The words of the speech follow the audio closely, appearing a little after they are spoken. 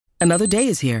Another day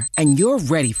is here, and you're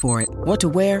ready for it. What to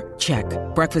wear? Check.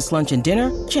 Breakfast, lunch, and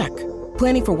dinner? Check.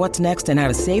 Planning for what's next and how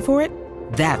to save for it?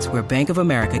 That's where Bank of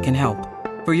America can help.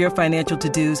 For your financial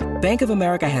to-dos, Bank of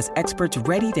America has experts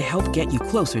ready to help get you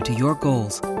closer to your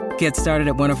goals. Get started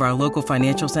at one of our local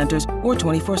financial centers or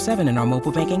 24/7 in our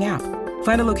mobile banking app.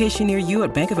 Find a location near you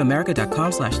at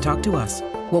bankofamerica.com/talktous.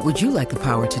 What would you like the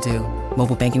power to do?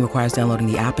 Mobile banking requires downloading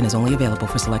the app and is only available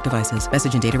for select devices.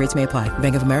 Message and data rates may apply.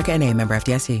 Bank of America N.A., member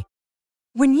FDIC.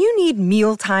 When you need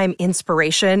mealtime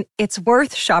inspiration, it's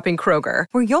worth shopping Kroger,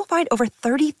 where you'll find over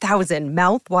 30,000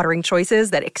 mouth-watering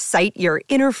choices that excite your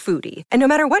inner foodie. And no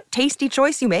matter what tasty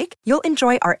choice you make, you'll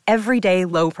enjoy our everyday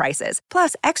low prices,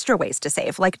 plus extra ways to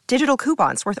save, like digital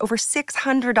coupons worth over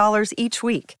 $600 each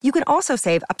week. You can also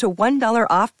save up to $1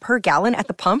 off per gallon at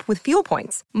the pump with fuel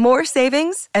points. More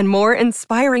savings and more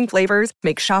inspiring flavors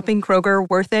make shopping Kroger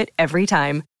worth it every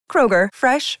time. Kroger,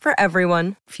 fresh for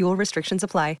everyone. Fuel restrictions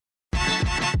apply.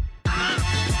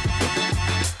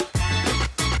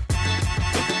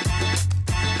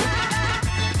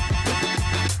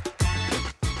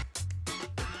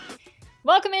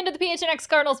 Welcome into the PHNX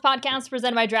Cardinals podcast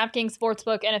presented by DraftKings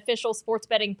Sportsbook, an official sports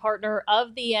betting partner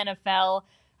of the NFL.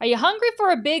 Are you hungry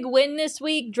for a big win this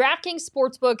week? DraftKings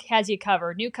Sportsbook has you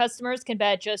covered. New customers can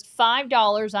bet just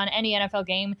 $5 on any NFL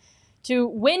game to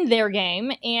win their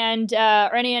game, and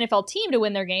or any NFL team to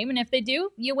win their game. And if they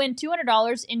do, you win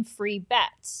 $200 in free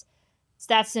bets. It's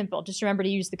that simple. Just remember to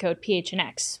use the code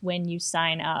PHNX when you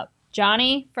sign up.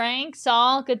 Johnny, Frank,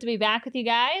 Saul, good to be back with you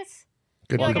guys.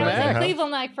 Good I to was be in back.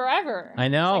 Cleveland like forever. I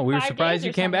know. Like we were 5 surprised days you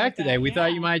or came something back like today. that. We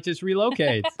thought you might just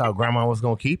relocate. Thought Grandma was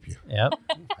gonna keep you. Yep.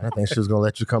 I didn't think she was gonna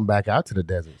let you come back out to the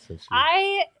desert.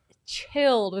 I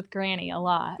chilled with Granny a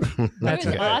lot. That's It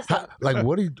was good. awesome.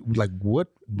 What do you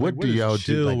what do is y'all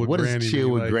chill do? with What does Granny chill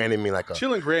mean? with Like, Granny mean? Like a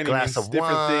Chill and Granny glass means of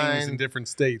different wine, things in different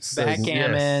states.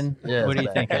 Backgammon. Yes, What are you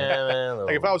thinking? backgammon,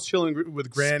 Like if I was chilling with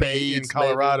Granny in Spades,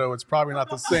 Colorado, it's probably not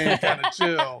the same kind of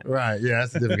chill. right? Yeah,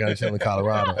 that's a different kind of chill in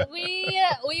Colorado.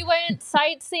 We went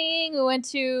sightseeing. We went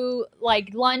to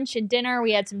like lunch and dinner.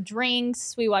 We had some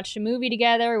drinks. We watched a movie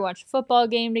together. We watched a football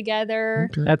game together.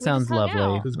 That We sounds just hung lovely.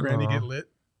 out. Does Granny Aw. get lit?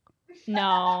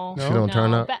 No, She don't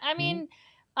turn up? But I mean,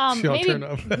 She don't turn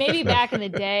up. maybe back in the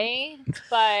day,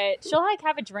 but she'll like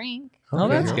have a drink. Oh,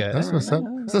 that's Okay, good. That's what's up.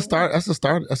 That's a start. That's a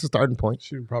start. That's a starting point.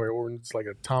 She would probably order like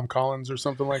a Tom Collins or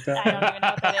something like I that. don't even know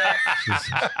what that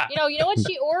is. You know what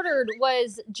she ordered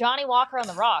was Johnny Walker on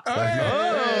the rocks.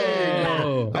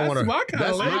 Oh. I wanna- my kind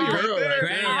that's of lady my right girl there. right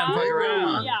Granny, there. I'm fucking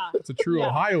around. Yeah. That's a true Yeah.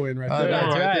 Ohioan right I there. know,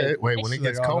 That's right. right. Wait, And when it she's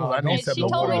gets like, oh, cold, no, I need And something she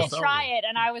to told warm me us to up try with. it,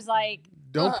 and I was like,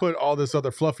 Don't put all this other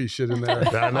fluffy shit in there.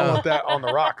 I know. I want that on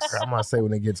the rocks. I'm gonna say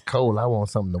when it gets cold, I want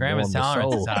something to Grandma's warm the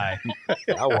tolerance soul. is high.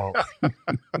 I want.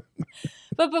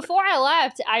 But before I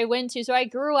left, I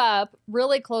grew up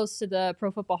really close to the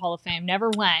Pro Football Hall of Fame, never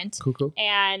went. Cool.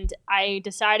 And I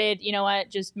decided, you know what,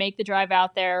 just make the drive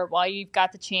out there while you've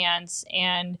got the chance,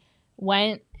 and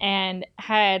went and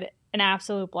had an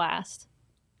absolute blast.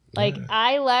 Like,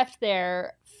 I left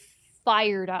there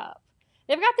fired up.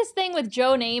 They've got this thing with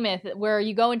Joe Namath where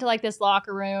you go into like this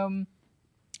locker room.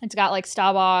 It's got like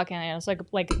Staubach and it's like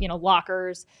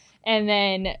lockers. And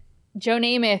then Joe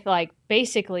Namath like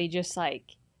basically just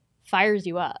like fires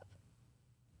you up.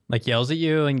 Like yells at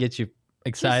you and gets you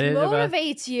excited just about.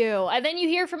 motivates you. And then you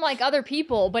hear from like other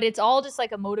people, but it's all just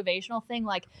like a motivational thing.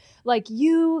 Like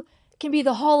you can be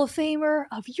the Hall of Famer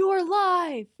of your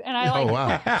life. And I like, Oh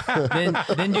wow.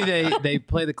 then do they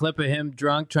play the clip of him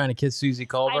drunk trying to kiss Susie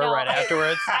Culver know. right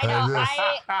afterwards? I know.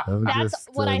 I'm That's just,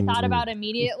 what I thought about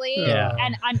immediately. Yeah.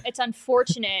 And it's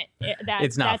unfortunate that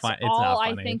It's not that's fun- it's all not I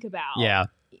funny. think about. Yeah.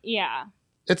 Yeah.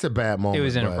 It's a bad moment. It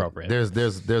was but inappropriate. There's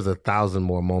 1,000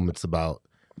 more moments about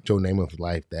Joe Namath's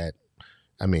life that,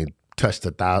 I mean, touched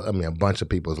a bunch of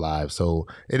people's lives. So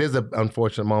it is an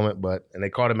unfortunate moment, and they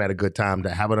caught him at a good time to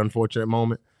have an unfortunate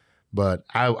moment. But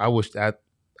I wish I'd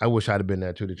have been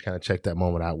there too to kind of check that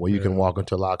moment out where you can walk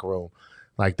into a locker room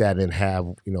like that and have,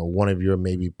 one of your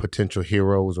maybe potential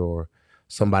heroes or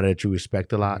somebody that you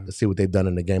respect a lot to see what they've done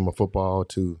in the game of football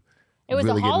to It was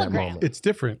really a get in that hologram. moment. It's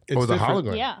different. It's It was a different.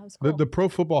 hologram. Yeah. It was cool. The Pro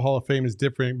Football Hall of Fame is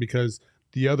different because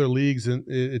the other leagues,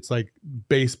 it's like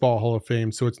baseball Hall of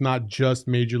Fame. So it's not just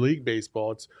Major League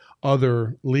Baseball. It's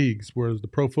other leagues, whereas the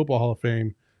Pro Football Hall of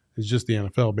Fame is just the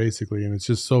NFL, basically. And it's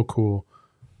just so cool.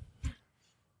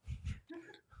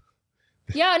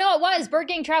 Yeah, no, it was. Bird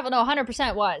Gang Travel. No,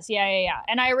 100% was. Yeah.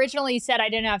 And I originally said I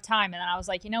didn't have time. And then I was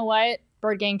like, you know what?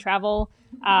 Bird Gang Travel.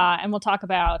 And we'll talk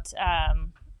about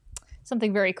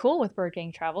something very cool with Bird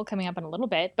Gang Travel coming up in a little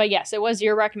bit. But yes, it was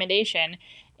your recommendation.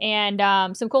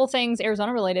 And some cool things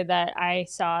Arizona related that I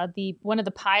saw. One of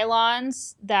the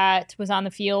pylons that was on the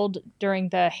field during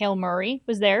the Hail Murray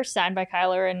was there, signed by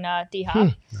Kyler and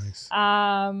D-Hop.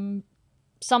 Nice.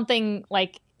 Something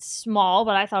like small,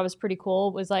 but I thought was pretty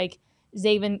cool, was like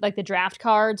Zaven, like the draft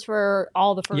cards for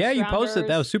all the first Yeah, you rounders. posted.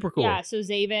 That was super cool. Yeah, so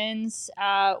Zaven's,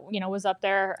 was up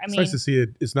there. I It's mean, nice to see it.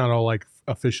 It's not all like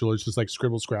official. It's just like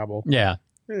scribble scrabble. Yeah.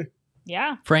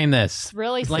 yeah, Frame this. it's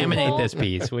really Laminate simple. this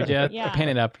piece, would you? Yeah. Pin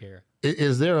it up here.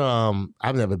 Is there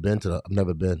I've never been,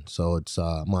 so it's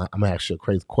I'm gonna ask you a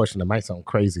crazy question that might sound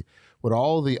crazy. With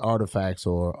all the artifacts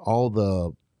or all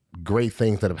the great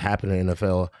things that have happened in the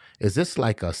NFL, is this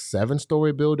like a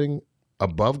 7-story building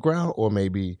above ground, or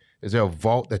maybe is there a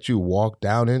vault that you walk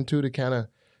down into to kind of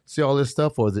see all this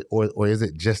stuff, or is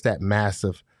it just that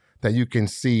massive that you can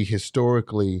see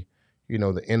historically, the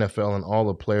NFL and all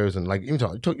the players, and like you're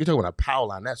talking about a power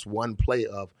line, that's one play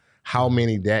of how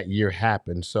many that year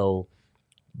happened. So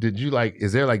did you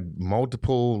is there like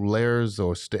multiple layers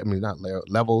or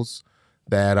levels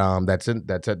that's at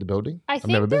the building? I I've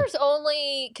never think been. there's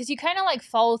only, because you kind of like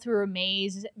follow through a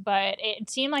maze, but it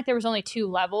seemed like there was only 2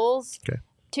 levels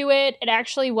to it. It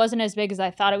actually wasn't as big as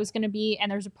I thought it was going to be.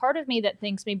 And there's a part of me that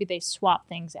thinks maybe they swap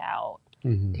things out.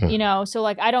 Mm-hmm. So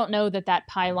like I don't know that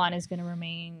pylon is going to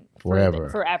remain Forever.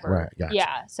 Right, gotcha.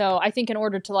 Yeah. So I think in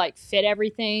order to like fit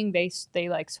everything, they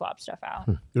like swap stuff out.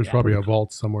 There's probably a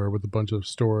vault somewhere with a bunch of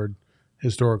stored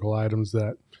historical items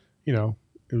that,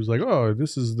 it was like, oh,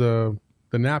 this is the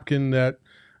napkin that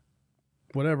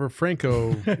whatever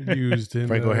Franco used in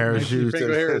Franco Harris used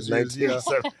Franco in Harris used,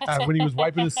 1970. when he was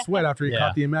wiping his sweat after he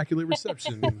caught the Immaculate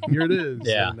Reception. Here it is.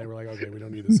 Yeah. And they were like, okay, we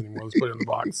don't need this anymore. Let's put it in the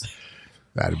box.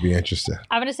 That'd be interesting.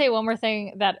 I'm going to say one more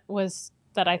thing that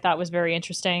I thought was very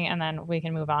interesting, and then we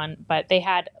can move on. But they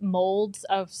had molds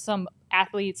of some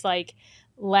athletes' like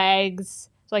legs,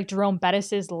 so like Jerome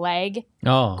Bettis's leg.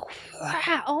 Oh.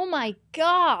 Wow, oh my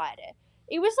God.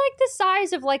 It was like the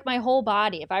size of like my whole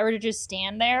body if I were to just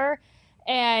stand there.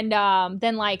 And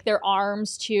then like their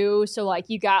arms too. So like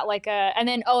you got like and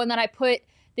then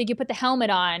you put the helmet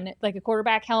on, like a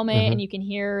quarterback helmet, and you can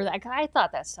hear that. I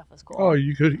thought that stuff was cool. Oh,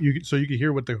 you could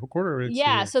hear what the quarter is.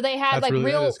 Yeah, so they had That's like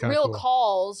really- that is kinda real cool.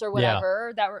 calls or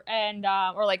whatever that were, and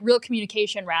or like real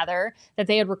communication rather, that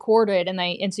they had recorded,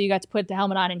 and so you got to put the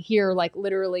helmet on and hear like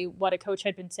literally what a coach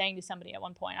had been saying to somebody at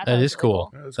one point. I thought That it is was really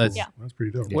cool. That's That's- cool. Yeah. That's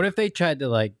pretty dope. What if they tried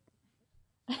to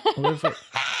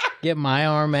get my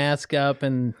arm mask up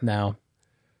and no.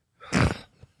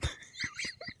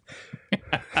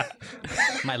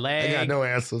 My leg. I got no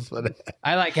answers for that.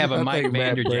 I like have a I Mike think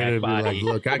Matt Brady Vanderjack would be body. like,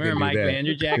 look, I can Remember do Mike that.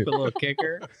 Vanderjack, the little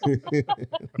kicker?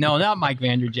 No, not Mike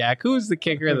Vanderjack. Who's the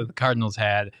kicker that the Cardinals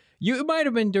had? It might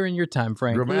have been during your time,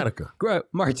 Frank. Grammatica.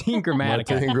 Martin Grammatica.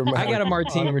 Martin Grammatica. I got a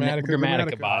Martin Automatica,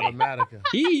 Grammatica body. Automatica.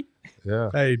 He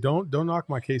Yeah. Hey, don't knock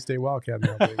my K-State Wildcat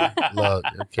now, baby. Look,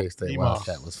 your K-State Emo.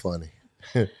 Wildcat was funny.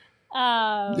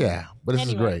 Um, Yeah, but this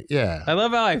is Anyway. great. Yeah. I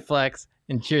love how I flex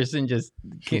and Kirsten just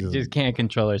can't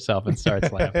control herself and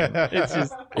starts laughing. It's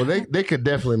just Well, they could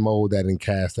definitely mold that and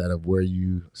cast that of where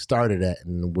you started at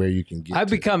and where you can get. I've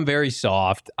to. become very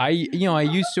soft. I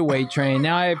used to weight train.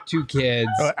 Now I have 2 kids.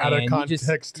 Out of and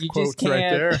context you quotes just right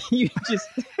can't. there. You just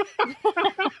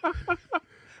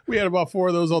We had about 4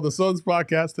 of those on the Suns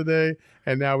podcast today,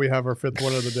 and now we have our 5th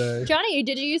one of the day. Johnny,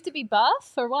 did you used to be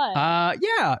buff or what?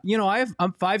 yeah.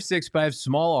 I'm 5'6", but I have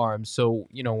small arms, so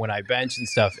when I bench and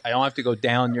stuff, I don't have to go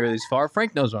down nearly as far.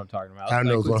 Frank knows what I'm talking about. I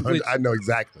know. Like, I know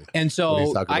exactly. And what so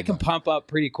he's talking I can about. pump up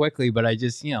pretty quickly, but I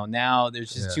just, now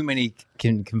there's just too many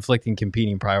conflicting,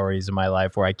 competing priorities in my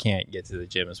life where I can't get to the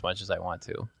gym as much as I want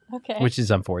to, Okay. which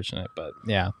is unfortunate, but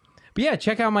yeah. But yeah,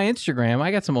 check out my Instagram.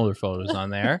 I got some older photos on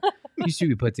there. Used to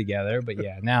be put together, but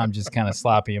yeah, now I'm just kind of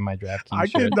sloppy in my DraftKings I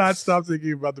shirt. could not stop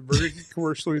thinking about the Burger King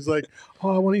commercial. He's like,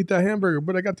 "Oh, I want to eat that hamburger,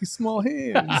 but I got these small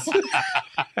hands."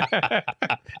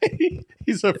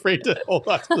 He's afraid to hold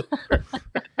on to the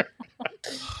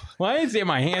Well, I didn't say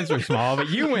my hands were small, but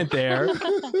you went there.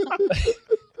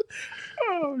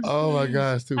 Oh my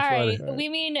gosh, too All funny. right. We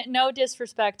mean no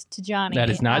disrespect to Johnny. That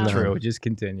is not No. true. Just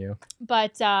continue.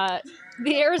 But the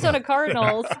Arizona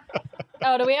Cardinals.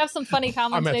 Oh, do we have some funny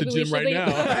comments? I'm at the Maybe we gym should right leave?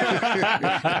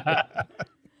 now.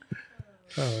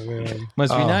 Oh man.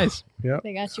 Must be nice.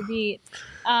 They got you beat.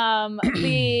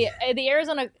 The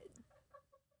Arizona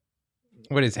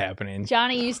What is happening?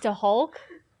 Johnny used to Hulk.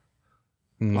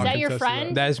 Is that your contest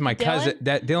friend? That is my Dylan? cousin.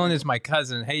 Dylan is my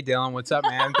cousin. Hey, Dylan, what's up,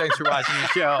 man? Thanks for watching the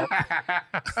show.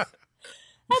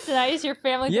 That's nice. Your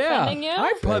family Yeah, defending you.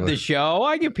 I pub the show.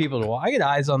 I get people to watch. I get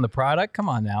eyes on the product. Come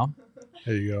on now.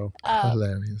 There you go.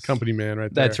 Hilarious. Company man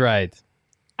right there. That's right.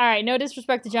 All right, no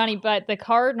disrespect to Johnny, but the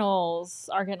Cardinals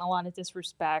are getting a lot of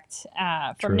disrespect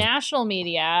from True. national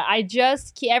media. I feel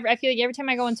like every time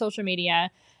I go on social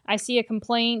media, I see a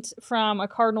complaint from a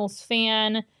Cardinals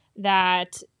fan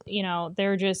that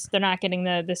they're not getting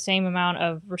the same amount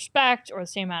of respect or the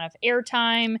same amount of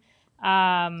airtime.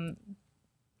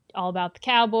 All about the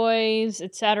Cowboys,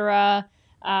 etc.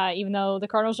 Even though the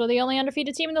Cardinals are the only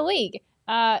undefeated team in the league.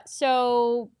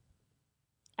 So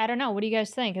I don't know. What do you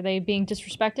guys think? Are they being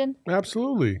disrespected?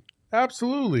 Absolutely.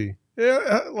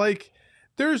 Yeah,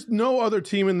 there's no other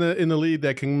team in the league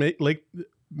that can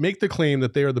make the claim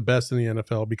that they are the best in the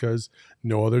NFL because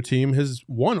no other team has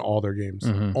won all their games.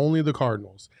 Mhm. Only the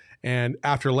Cardinals. And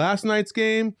after last night's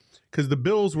game, because the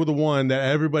Bills were the one that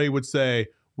everybody would say,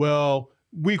 well,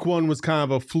 week 1 was kind of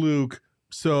a fluke.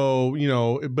 So,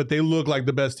 but they look like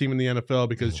the best team in the NFL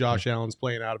because Josh Allen's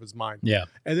playing out of his mind. Yeah.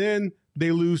 And then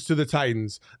they lose to the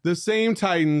Titans. The same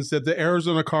Titans that the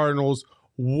Arizona Cardinals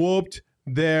whooped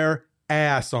their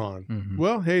ass on. Mhm.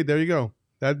 Well, hey, there you go.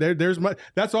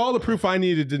 That's all the proof I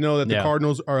needed to know that the Yeah.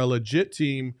 Cardinals are a legit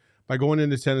team by going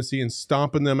into Tennessee and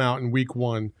stomping them out in week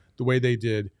 1 the way they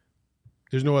did.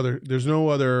 There's no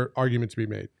other argument to be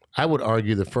made. I would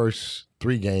argue the first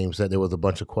 3 games that there was a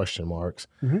bunch of question marks,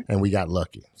 Mhm. and we got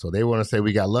lucky. So they want to say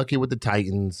we got lucky with the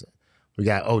Titans. We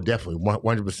got, definitely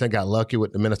 100% got lucky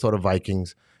with the Minnesota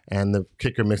Vikings, and the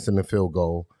kicker missed in the field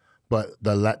goal. But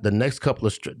the next couple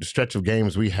of stretch of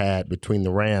games we had between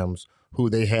the Rams, who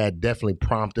they had definitely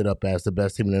prompted up as the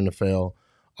best team in the NFL,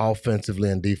 offensively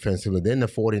and defensively. Then the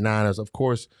 49ers, of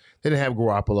course, they didn't have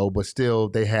Garoppolo, but still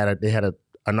they had a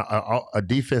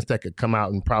defense that could come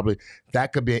out and probably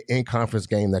that could be an in-conference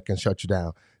game that can shut you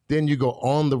down. Then you go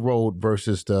on the road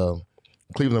versus the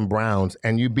Cleveland Browns,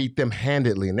 and you beat them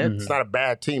handedly. And that's not a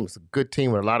bad team. It's a good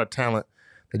team with a lot of talent.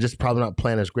 They're just probably not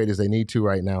playing as great as they need to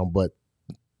right now, but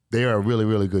they are a really,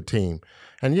 really good team.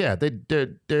 And yeah, they're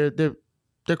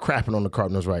crapping on the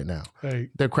Cardinals right now. Hey,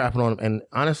 They're crapping on them. And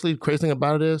honestly, the crazy thing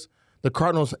about it is the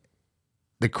Cardinals.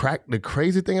 The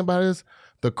crazy thing about it is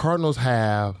the Cardinals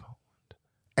have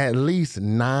at least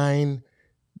 9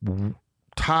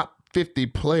 top 50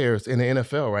 players in the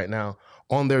NFL right now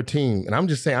on their team. And I'm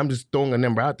just throwing a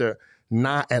number out there,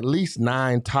 at least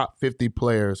 9 top 50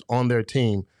 players on their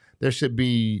team. There should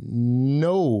be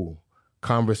no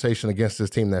conversation against this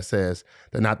team that says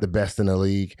they're not the best in the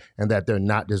league and that they're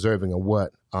not deserving of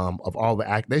of all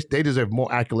the they deserve more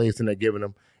accolades than they're giving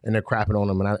them, and they're crapping on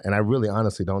them. And I really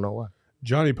honestly don't know why.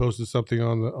 Johnny posted something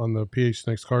on the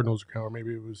PHNX Cardinals account, or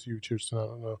maybe it was you, Kirsten, I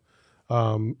don't know,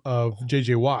 of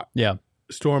J.J. Watt. Yeah.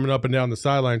 Storming up and down the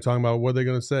sideline talking about what they're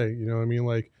going to say. You know what I mean?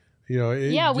 We don't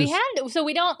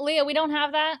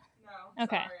have that? No.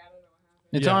 Okay.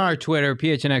 It's on our Twitter,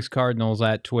 PHNX Cardinals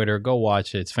at Twitter. Go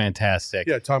watch it. It's fantastic.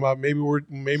 Yeah, talking about maybe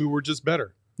we're just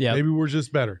better. Yeah. Maybe we're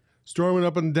just better. Storming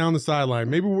up and down the sideline.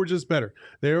 Maybe we're just better.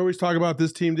 They always talk about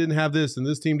this team didn't have this and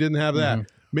this team didn't have that. Mhm.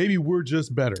 Maybe we're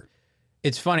just better.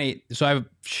 It's funny. So I have a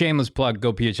shameless plug,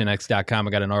 gophnx.com.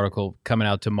 I got an article coming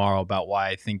out tomorrow about why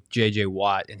I think J.J.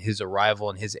 Watt and his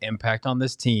arrival and his impact on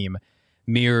this team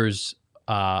mirrors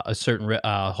a certain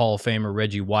Hall of Famer,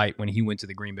 Reggie White, when he went to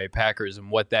the Green Bay Packers and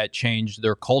what that changed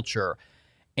their culture.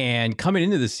 And coming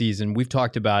into the season, we've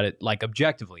talked about it like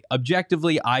objectively.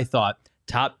 Objectively, I thought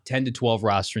top 10 to 12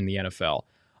 roster in the NFL.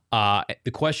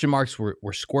 The question marks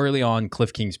were squarely on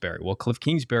Cliff Kingsbury. Well, Cliff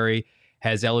Kingsbury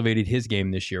has elevated his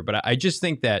game this year. But I just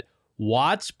think that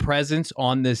Watt's presence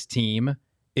on this team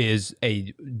is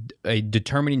a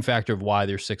determining factor of why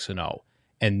they're 6-0.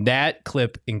 And that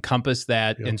clip encompassed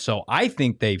that. Yep. And so I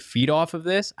think they feed off of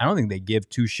this. I don't think they give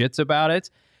 2 shits about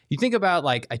it. You think about,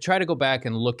 I try to go back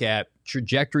and look at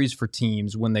trajectories for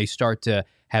teams when they start to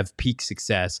have peak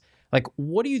success.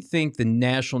 What do you think the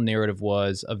national narrative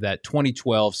was of that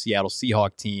 2012 Seattle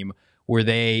Seahawks team where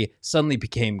they suddenly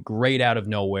became great out of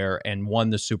nowhere and won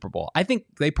the Super Bowl? I think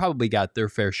they probably got their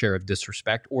fair share of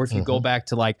disrespect. Or if you go back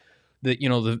to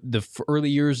the early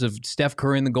years of Steph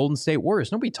Curry and the Golden State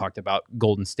Warriors, nobody talked about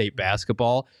Golden State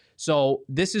basketball. So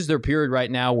this is their period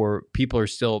right now where people are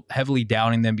still heavily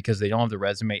doubting them because they don't have the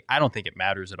resume. I don't think it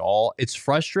matters at all. It's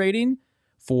frustrating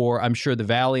for, I'm sure, the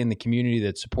Valley and the community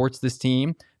that supports this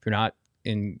team. If you're not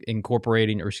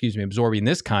absorbing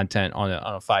this content on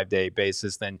a 5-day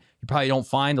basis, then you probably don't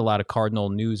find a lot of Cardinal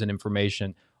news and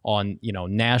information on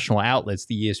national outlets,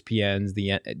 the ESPNs,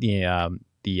 the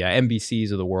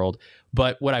NBCs of the world.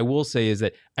 But what I will say is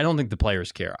that I don't think the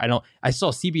players care. I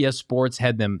saw CBS Sports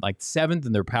had them 7th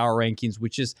in their power rankings,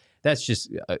 that's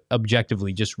just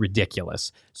objectively just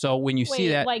ridiculous. So when you see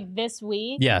that, this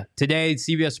week, yeah, today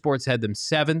CBS Sports had them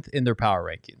 7th in their power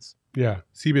rankings. Yeah,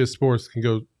 CBS Sports can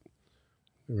go.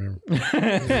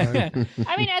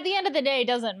 I mean, at the end of the day, it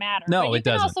doesn't matter. No, but you it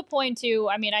can doesn't. also point to,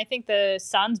 I mean, I think the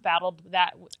Suns battled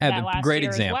that a last great year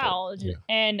example. as well. Yeah.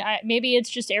 And maybe it's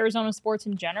just Arizona sports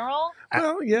in general.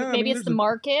 Well, yeah. I Maybe mean, it's the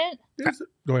market.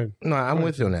 Go ahead. No, I'm Go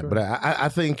with you on ahead, that,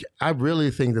 go but I really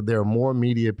think that there are more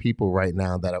media people right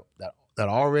now that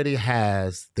already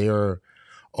has their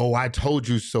 "oh, I told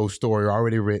you so" story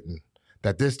already written.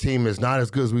 That this team is not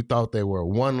as good as we thought they were.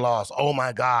 One loss. Oh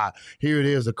my God, here it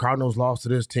is. The Cardinals lost to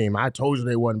this team. I told you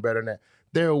they wasn't better than that.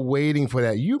 They're waiting for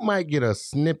that. You might get a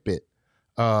snippet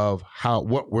of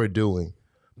what we're doing,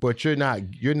 but you're not.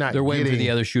 They're waiting for the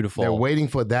other shoe to fall. They're waiting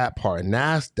for that part, and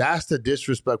that's the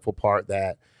disrespectful part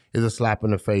that is a slap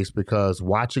in the face, because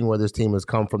watching where this team has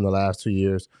come from the last 2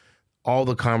 years, all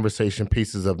the conversation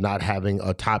pieces of not having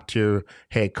a top tier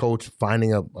head coach,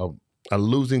 finding a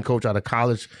losing coach out of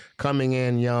college, coming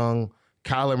in young,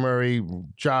 Kyler Murray,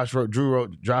 Josh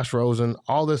Rosen,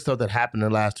 all this stuff that happened in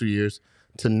the last 2 years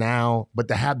to now, but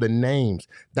to have the names,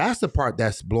 that's the part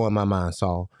that's blowing my mind,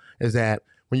 Saul, is that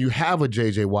when you have a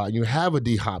J.J. Watt, and you have a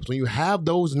D Hops, when you have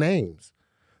those names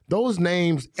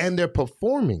and they're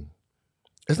performing,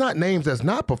 it's not names that's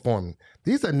not performing.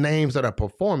 These are names that are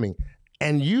performing,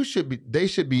 and they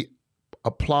should be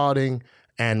applauding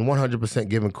and 100%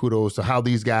 giving kudos to how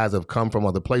these guys have come from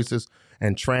other places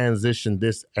and transitioned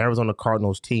this Arizona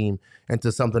Cardinals team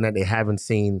into something that they haven't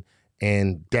seen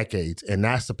in decades. And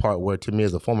that's the part where, to me,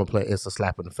 as a former player, it's a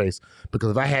slap in the face.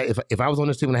 Because if I was on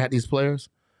this team and I had these players,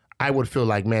 I would feel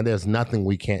like, man, there's nothing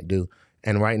we can't do.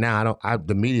 And right now,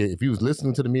 the media, if you was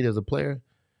listening to the media as a player,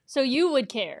 So you would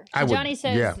care. I would, Johnny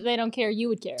says yeah. they don't care. You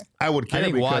would care. I would care. I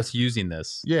think because, Watt's using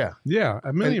this. Yeah. Yeah,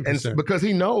 a million And percent. because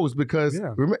he knows,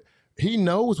 he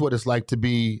knows what it's like to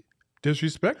be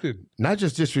Disrespected. not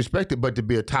just disrespected, but to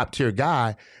be a top tier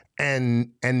guy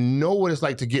and know what it's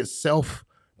like to get self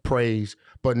praise,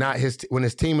 but not when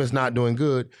his team is not doing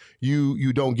good,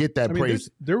 you don't get that praise.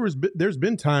 There's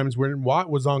been times when Watt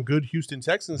was on good Houston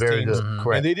Texans Very teams, good,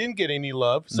 correct. and they didn't get any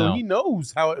love, so No. he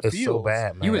knows how it It's feels. so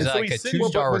bad, man. He was And so like a he's sitting-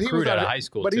 2-star But he was recruit out of of- high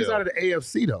school, but too. he's out of the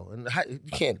AFC though, and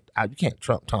you can't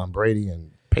trump Tom Brady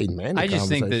and Peyton Manning. I just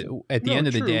think that at the end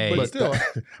of the true, day, but still,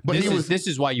 but this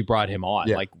is why you brought him on.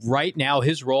 Yeah. Like right now,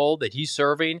 his role that he's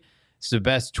serving is the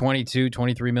best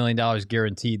 $23 million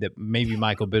guaranteed that maybe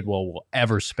Michael Bidwell will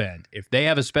ever spend. If they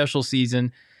have a special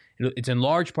season, it's in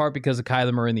large part because of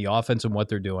Kyler Murray and the offense and what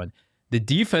they're doing. The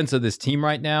defense of this team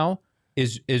right now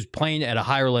is playing at a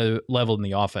higher level than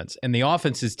the offense. And the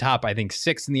offense is top, I think,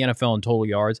 6th in the NFL in total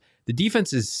yards. The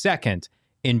defense is 2nd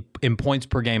in points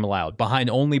per game allowed, behind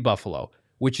only Buffalo,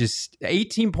 which is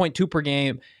 18.2 per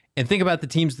game. And think about the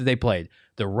teams that they played: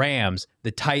 the Rams, the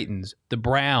Titans, the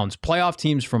Browns, playoff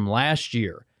teams from last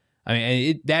year. I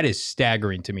mean, that is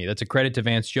staggering to me. That's a credit to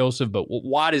Vance Joseph, but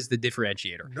Watt is the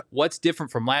differentiator. What's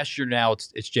different from last year now?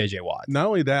 It's J.J. Watt. not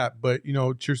only that, but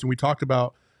Kirsten, we talked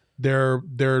about their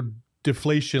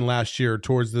deflation last year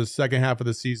towards the second half of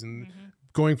the season,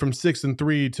 going from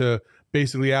 6-3 to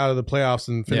basically out of the playoffs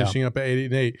and finishing up at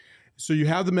 8-8. So you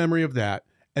have the memory of that.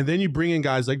 And then you bring in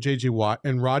guys like J.J. Watt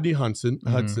and Rodney Hudson.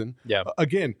 Yeah.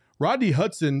 Again, Rodney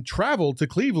Hudson traveled to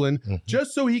Cleveland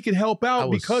just so he could help I out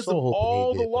was because so of hoping he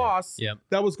all the did that. loss Yep.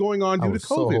 that was going on I due to was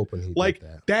so COVID. hoping he did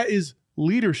that. That is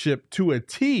leadership to a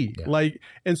T. Yeah.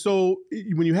 And so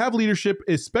when you have leadership,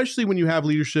 especially when you have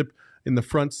leadership in the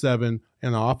front seven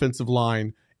and the offensive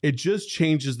line, it just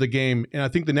changes the game. And I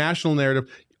think the national narrative,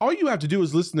 all you have to do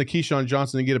is listen to Keyshawn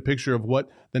Johnson and get a picture of what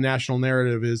the national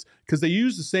narrative is, because they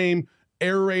use the same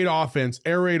air raid offense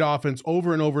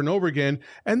over and over and over again.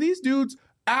 And these dudes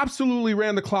absolutely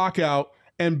ran the clock out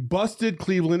and busted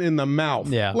Cleveland in the mouth.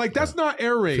 Yeah. That's not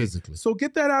air raid. Physically. So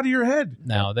get that out of your head.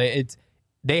 No,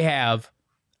 they have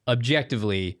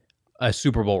objectively a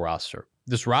Super Bowl roster.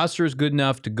 This roster is good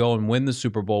enough to go and win the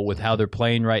Super Bowl with how they're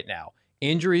playing right now.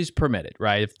 Injuries permitted,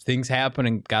 right? If things happen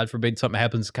and God forbid something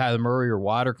happens to Kyler Murray or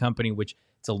Watt or company, which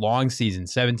it's a long season,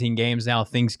 17 games now,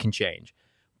 things can change.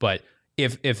 But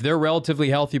if they're relatively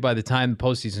healthy by the time the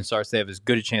postseason starts, they have as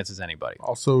good a chance as anybody.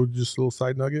 Also, just a little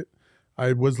side nugget.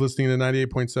 I was listening to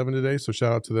 98.7 today, so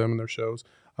shout out to them and their shows.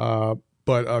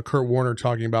 But Kurt Warner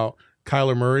talking about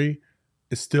Kyler Murray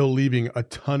is still leaving a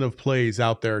ton of plays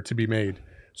out there to be made.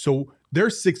 So they're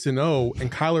 6-0,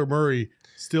 and Kyler Murray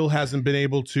still hasn't been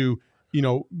able to,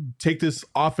 take this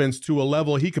offense to a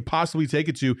level he could possibly take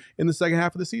it to in the second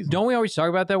half of the season. Don't we always talk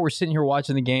about that? We're sitting here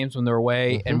watching the games when they're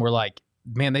away, and we're like,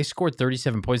 man, they scored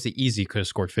 37 points. They easily could have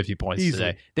scored 50 points Easily.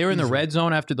 today. They were in the Easily. red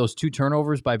zone after those 2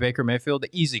 turnovers by Baker Mayfield. They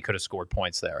easily could have scored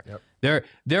points there. Yep.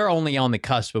 They're only on the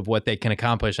cusp of what they can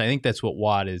accomplish. I think that's what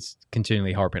Watt is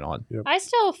continually harping on. I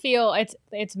still feel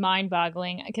it's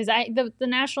mind-boggling because the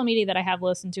national media that I have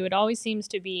listened to, it always seems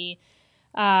to be,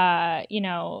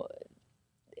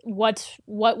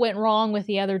 what went wrong with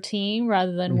the other team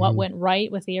rather than what went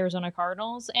right with the Arizona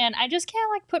Cardinals. And I just can't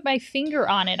like put my finger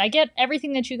on it. I get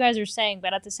everything that you guys are saying,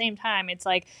 but at the same time, it's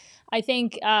like, I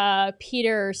think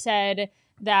Peter said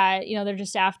that, they're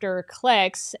just after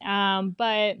clicks.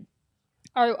 But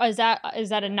is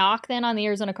that a knock then on the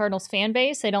Arizona Cardinals fan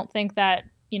base? They don't think that,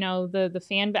 the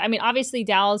fan, I mean, obviously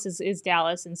Dallas is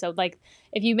Dallas. And so like,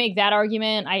 if you make that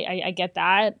argument, I get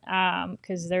that.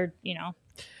 Cause they're,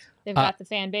 they've got the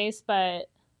fan base, but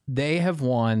they have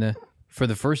won for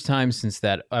the first time since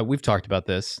that. We've talked about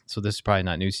this, so this is probably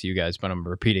not news to you guys, but I'm going to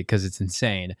repeat it because it's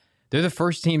insane. They're the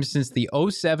first team since the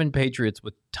 2007 Patriots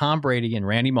with Tom Brady and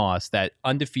Randy Moss, that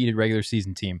undefeated regular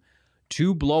season team,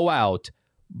 to blow out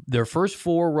their first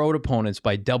 4 road opponents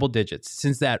by double digits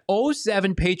since that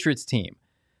 2007 Patriots team.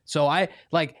 So I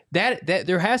like that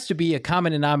there has to be a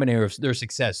common denominator of their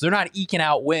success. They're not eking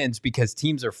out wins because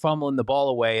teams are fumbling the ball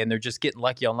away and they're just getting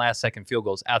lucky on last-second field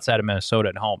goals outside of Minnesota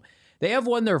at home. They have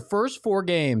won their first 4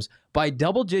 games by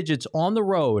double digits on the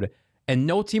road, and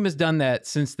no team has done that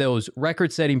since those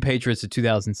record-setting Patriots of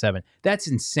 2007. That's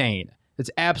insane. It's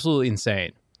absolutely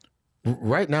insane.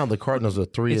 Right now, the Cardinals are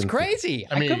 3. It's crazy.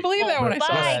 I couldn't believe that when I saw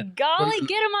by that. golly, get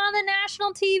them on the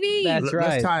national TV. That's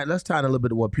right. Let's tie in a little bit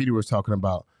to what Peter was talking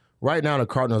about. Right now, the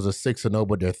Cardinals are 6-0,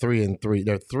 but they're 3-3.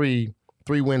 They're three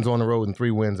wins on the road and 3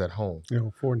 wins at home.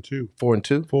 4-2.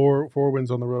 4-2. 4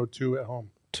 wins on the road, 2 at home.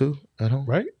 2 at home.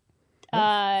 Right?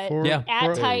 Yeah.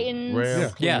 At Titans.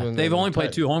 Rams, Yeah, Cleveland, they've and only played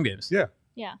Titans. 2 home games.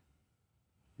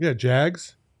 Yeah,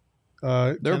 Jags. They're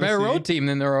a better Tennessee, road team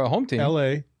than they're a home team.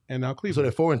 LA, and now So Cleveland.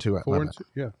 they're 4-2 right 4 now. 2.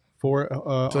 Yeah.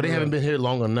 4. So they haven't been here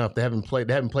long enough. They haven't played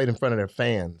in front of their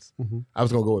fans. Mhm. I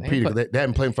was gonna go with They Peter. haven't They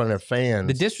haven't played in front of their fans.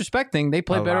 The disrespect thing, they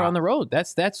play A better lot. on the road.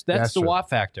 That's the true. Watt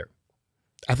factor.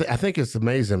 I think it's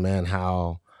amazing, man,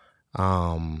 how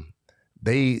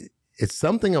it's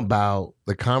something about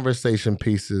the conversation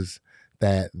pieces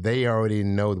that they already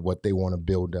know what they want to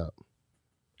build up.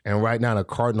 And right now the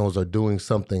Cardinals are doing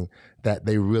something that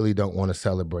they really don't want to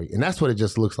celebrate. And that's what it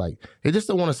just looks like. They just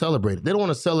don't want to celebrate it. They don't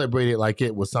want to celebrate it like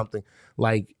it was something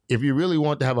like, if you really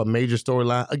want to have a major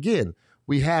storyline, again,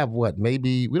 we have we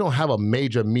don't have a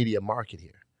major media market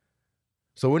here.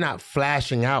 So we're not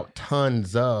flashing out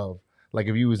tons of, like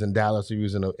if you was in Dallas or you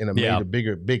was in a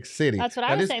major, big city. That's what Now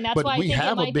I was this- saying. That's but why I we think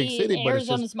have it might a big be city, but it's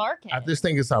Arizona's just, market. I just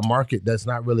think it's our market that's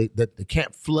not really, that they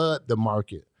can't flood the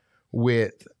market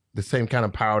with the same kind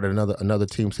of power that another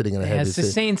team sitting in a It heavy has city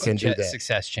sustained can do that.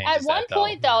 success changes. At one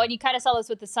point, though, and you kind of saw this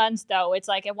with the Suns, though, it's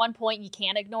like at one point you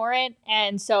can't ignore it.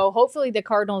 And so hopefully the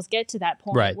Cardinals get to that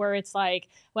point Right. where it's like,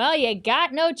 well, you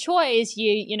got no choice.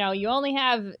 You only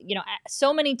have,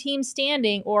 so many teams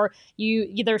standing, or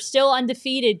they're still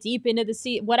undefeated deep into the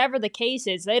season, whatever the case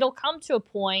is. It'll come to a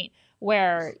point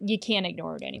where you can't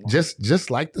ignore it anymore. Just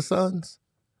like the Suns,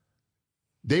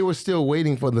 they were still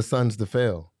waiting for the Suns to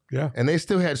fail. Yeah. And they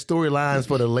still had storylines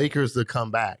for the Lakers to come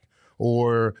back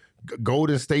or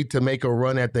Golden State to make a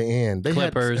run at the end. They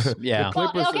Clippers, had, yeah. the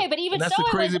Clippers, okay, but even and that's so, the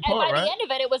crazy and part, by right? the end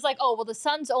of it, it was like, oh, well, the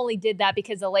Suns only did that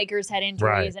because the Lakers had injuries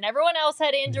Right. and everyone else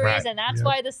had injuries, Right. and that's Yep.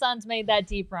 why the Suns made that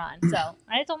deep run. So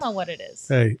I don't know what it is.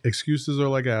 Hey, excuses are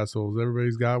like assholes.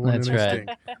 Everybody's got one That's and they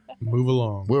right. stink. Move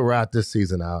along. We'll route this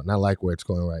season out, and I like where it's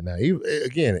going right now.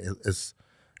 Again, it's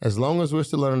as long as we're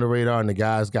still under the radar and the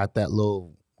guys got that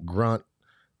little grunt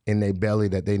in their belly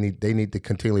that they need to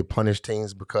continually punish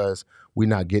teams because we're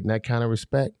not getting that kind of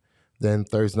respect, then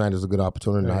Thursday night is a good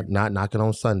opportunity, Right. not knocking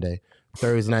on Sunday.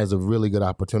 Thursday night is a really good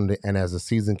opportunity, and as the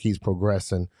season keeps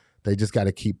progressing, they just got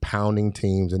to keep pounding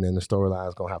teams, and then the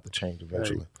storyline's going to have to change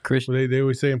eventually. Christian, Well, they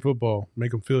always say in football, make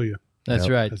them feel you. that's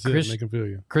Yep. right. That's it. Make them feel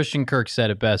you. Christian Kirk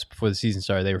said it best before the season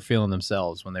started. They were feeling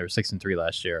themselves when they were 6-3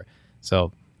 last year.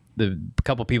 So the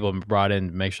couple people brought in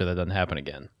to make sure that doesn't happen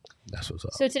again. That's what's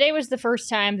up. So today was the first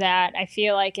time that I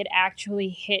feel like it actually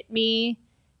hit me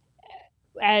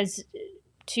as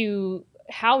to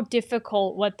how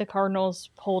difficult what the Cardinals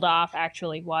pulled off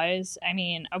actually was. I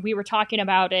mean, we were talking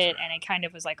about it, and it kind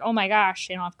of was like, oh my gosh,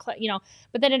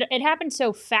 but then it happened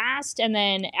so fast, and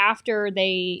then after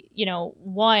they,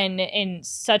 won in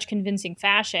such convincing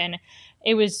fashion,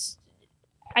 it was,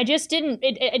 I just didn't,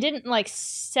 it didn't like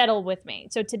settle with me.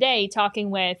 So today,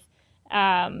 talking with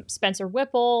Spencer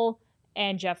Whipple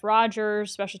and Jeff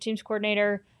Rogers, special teams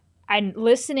coordinator, I'm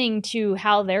listening to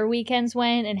how their weekends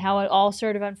went and how it all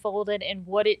sort of unfolded and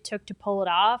what it took to pull it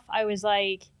off. I was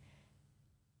like,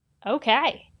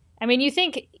 okay. I mean, you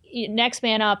think next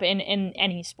man up in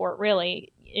any sport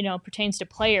really, pertains to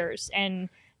players and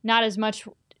not as much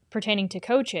pertaining to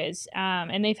coaches.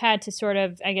 And they've had to sort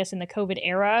of, I guess, in the COVID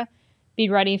era, be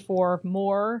ready for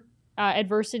more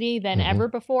adversity than ever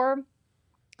before.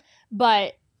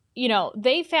 But,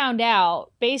 they found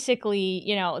out basically,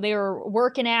 they were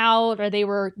working out or they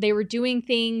were doing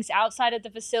things outside of the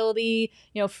facility,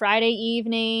 Friday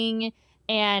evening,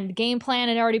 and game plan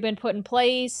had already been put in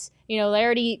place. They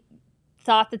already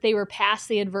thought that they were past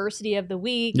the adversity of the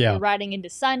week. Yeah. They're riding into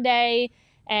Sunday.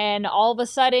 And all of a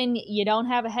sudden, you don't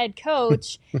have a head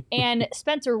coach. And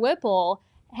Spencer Whipple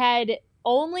had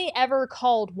only ever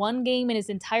called one game in his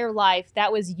entire life.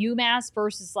 That was UMass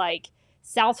versus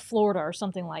South Florida or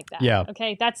something like that. Yeah.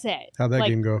 Okay, that's it. How'd that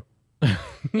game go?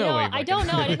 No way. I don't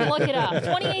know. I didn't look it up.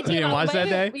 2018. You didn't watch that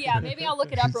day? Yeah, maybe I'll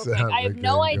look it up real quick. Sounds I have like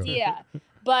no that. idea.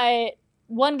 But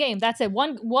one game. That's it.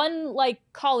 One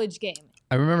college game.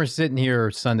 I remember sitting here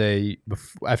Sunday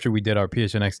after we did our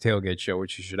PHNX tailgate show,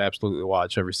 which you should absolutely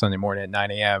watch every Sunday morning at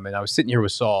 9 a.m. And I was sitting here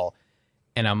with Saul,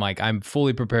 and I'm like, I'm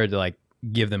fully prepared to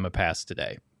give them a pass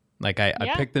today.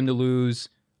 I picked them to lose.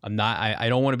 I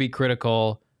don't want to be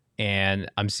critical. And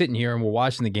I'm sitting here and we're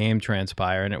watching the game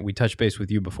transpire, and we touched base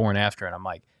with you before and after, and I'm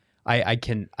like, I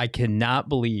cannot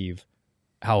believe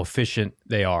how efficient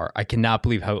they are. I cannot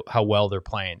believe how well they're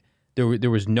playing.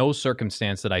 There was no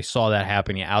circumstance that I saw that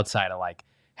happening outside of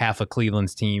half of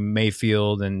Cleveland's team,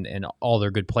 Mayfield and all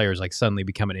their good players suddenly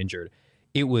becoming injured.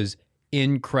 It was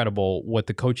incredible what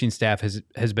the coaching staff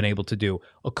has been able to do.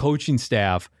 A coaching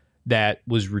staff that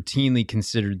was routinely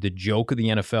considered the joke of the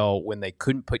NFL when they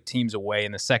couldn't put teams away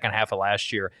in the second half of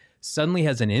last year suddenly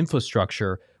has an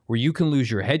infrastructure where you can lose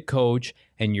your head coach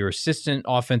and your assistant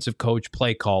offensive coach,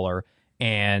 play caller,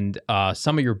 and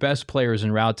some of your best players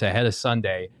en route to ahead of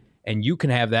Sunday, and you can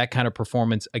have that kind of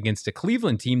performance against a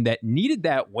Cleveland team that needed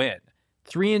that win.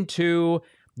 3-2,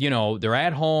 they're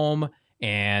at home,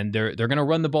 and they're going to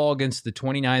run the ball against the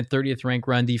 29th, 30th ranked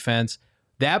run defense.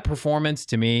 That performance,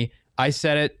 to me, I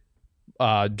said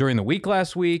it during the week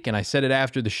last week, and I said it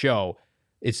after the show.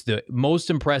 It's the most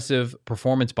impressive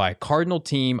performance by a Cardinal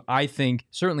team, I think,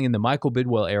 certainly in the Michael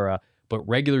Bidwell era, but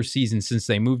regular season since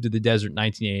they moved to the desert in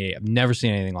 1988. I've never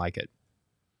seen anything like it.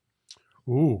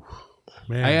 Ooh,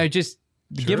 man. I just,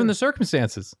 given the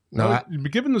circumstances.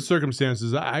 Given the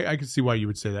circumstances, I can see why you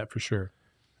would say that for sure.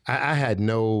 I had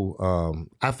no.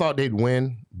 I thought they'd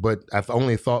win, but I've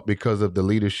only thought because of the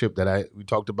leadership that we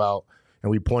talked about, and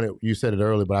we pointed. You said it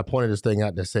earlier, but I pointed this thing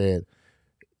out that said,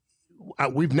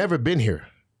 "We've never been here.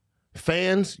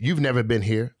 Fans, you've never been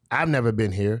here. I've never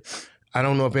been here. I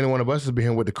don't know if any one of us has been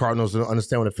here with the Cardinals to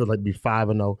understand what it feels like to be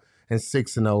 5-0 and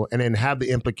 6-0, and then have the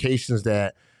implications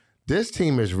that this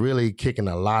team is really kicking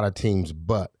a lot of teams'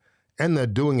 butt, and they're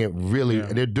doing it really.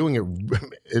 Yeah. They're doing it.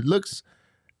 It looks."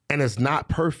 And it's not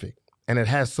perfect, and it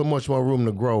has so much more room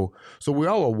to grow. So we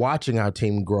all are watching our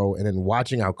team grow, and then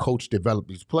watching our coach develop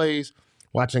these plays,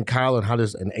 watching Kyle and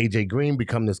and AJ Green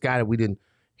become this guy that we didn't.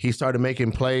 He started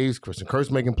making plays. Christian Kirk's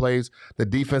making plays. The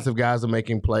defensive guys are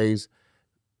making plays.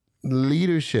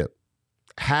 Leadership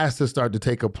has to start to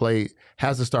take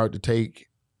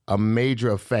a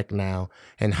major effect now,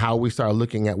 and how we start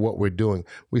looking at what we're doing.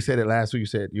 We said it last week.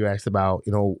 You asked about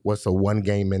what's a one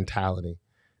game mentality.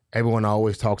 Everyone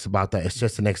always talks about that. It's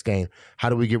just the next game. How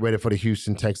do we get ready for the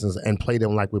Houston Texans and play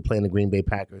them like we're playing the Green Bay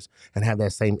Packers and have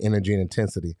that same energy and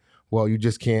intensity? Well, you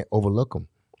just can't overlook them.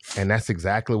 And that's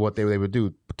exactly what they would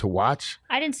do. To watch.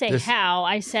 I didn't say how.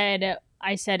 I said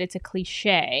it's a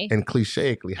cliche. And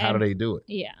clicheically, how do they do it?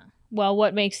 Yeah. Well,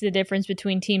 what makes the difference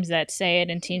between teams that say it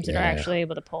and teams that are actually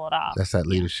able to pull it off? That's that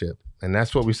leadership. And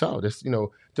that's what we saw. This,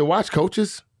 to watch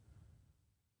coaches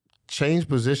change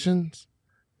positions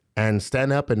and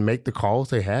stand up and make the calls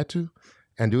they had to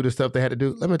and do the stuff they had to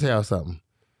do. Let me tell you something.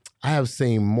 I have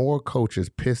seen more coaches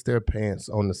piss their pants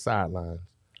on the sidelines.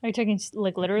 Are you talking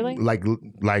literally? Like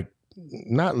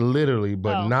not literally,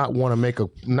 but not want to make a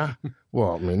not.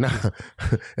 Well, I mean, not,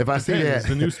 if I see that, it's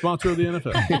the new sponsor of the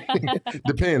NFL.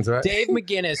 Depends, right? Dave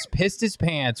McGinnis pissed his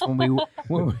pants when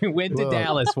we went to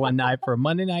Dallas one night for a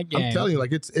Monday night game. I'm telling you,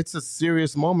 it's a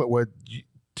serious moment where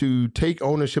to take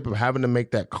ownership of having to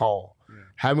make that call.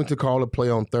 Having to call a play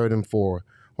on 3rd and 4,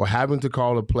 or having to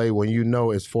call a play when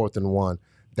it's 4th and 1,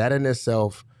 that in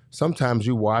itself, sometimes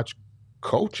you watch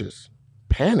coaches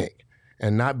panic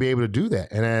and not be able to do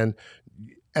that. And then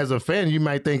as a fan, you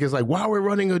might think it's like, why are we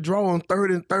running a draw on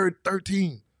 3rd and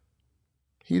 13?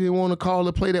 He didn't want to call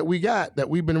the play that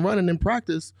we've been running in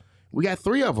practice. We got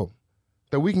 3 of them.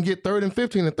 that we can get 3rd and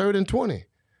 15 and 3rd and 20.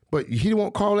 But he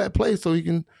won't call that play so he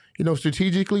can,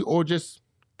 strategically or just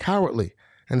cowardly.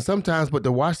 And sometimes, but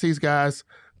to watch these guys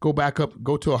go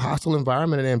to a hostile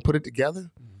environment and then put it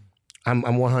together, I'm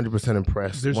 100%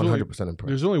 impressed. 100% impressed.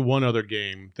 There's only one other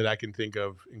game that I can think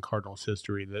of in Cardinals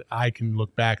history that I can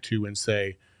look back to and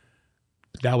say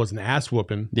that was an ass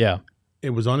whooping. Yeah.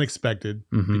 It was unexpected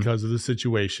because of the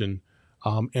situation.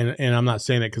 And I'm not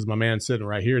saying that because my man's sitting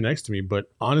right here next to me, but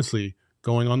honestly,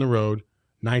 going on the road,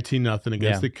 19-0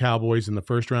 against the Cowboys in the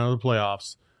first round of the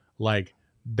playoffs, like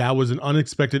that was an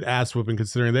unexpected ass whooping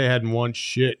considering they hadn't won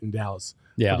shit in Dallas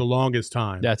for the longest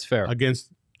time. That's fair.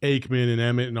 Against Aikman and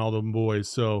Emmett and all the boys.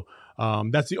 So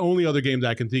that's the only other game that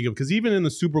I can think of because even in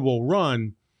the Super Bowl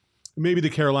run, maybe the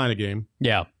Carolina game.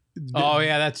 Yeah.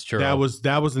 That's true. That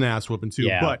was an ass whooping too.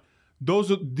 Yeah. But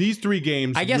these 3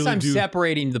 games. I guess really I'm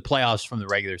separating the playoffs from the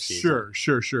regular season.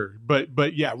 Sure.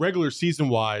 But yeah, regular season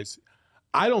wise,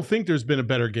 I don't think there's been a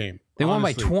better game. They won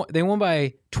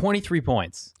by 23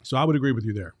 points. So I would agree with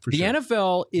you there. For the sure.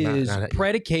 NFL is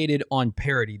predicated on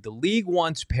parity. The league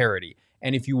wants parity.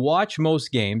 And if you watch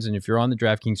most games, and if you're on the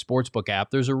DraftKings Sportsbook app,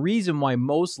 there's a reason why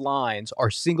most lines are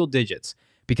single digits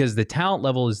because the talent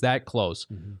level is that close.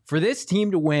 For this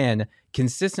team to win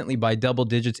consistently by double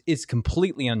digits is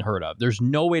completely unheard of. There's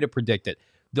no way to predict it.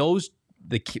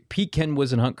 The Pete Ken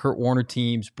Whisenhunt, Kurt Warner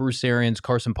teams, Bruce Arians,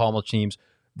 Carson Palmer teams,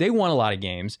 they won a lot of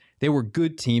games. They were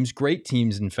good teams, great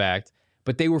teams, in fact,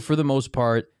 but they were, for the most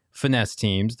part, finesse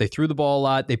teams. They threw the ball a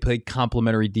lot. They played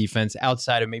complementary defense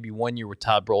outside of maybe 1 year with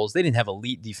Todd Bowles. They didn't have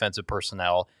elite defensive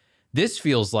personnel. This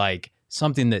feels like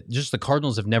something that just the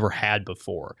Cardinals have never had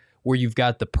before, where you've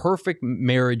got the perfect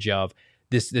marriage of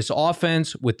this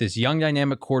offense with this young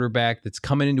dynamic quarterback that's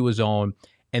coming into his own,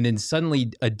 and then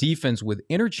suddenly a defense with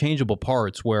interchangeable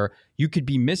parts where you could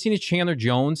be missing a Chandler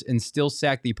Jones and still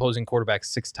sack the opposing quarterback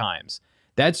 6 times.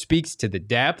 That speaks to the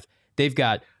depth. They've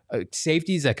got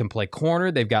safeties that can play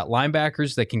corner. They've got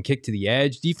linebackers that can kick to the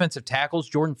edge. Defensive tackles,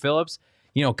 Jordan Phillips,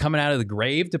 coming out of the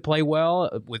grave to play well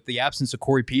with the absence of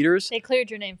Corey Peters. They cleared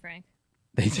your name, Frank.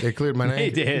 They cleared my name? They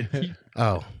did.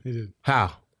 Oh. They did.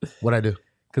 How? What'd I do?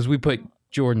 Because we put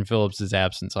Jordan Phillips'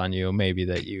 absence on you. Maybe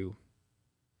that you...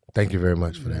 Thank you very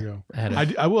much for There you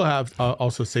that. go. I will have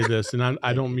also say this, and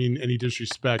I don't mean any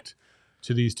disrespect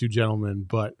to these 2 gentlemen,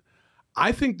 but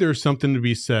I think there's something to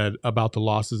be said about the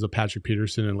losses of Patrick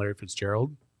Peterson and Larry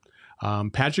Fitzgerald.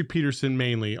 Patrick Peterson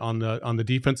mainly on the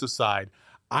defensive side.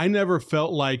 I never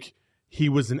felt like he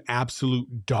was an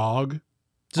absolute dog.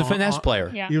 He's a finesse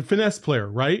player. Yeah. He's a finesse player,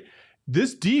 right?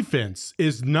 This defense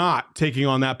is not taking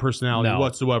on that personality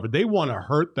whatsoever. They want to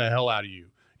hurt the hell out of you.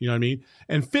 You know what I mean?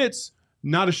 And Fitz,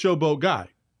 not a showboat guy,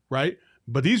 right?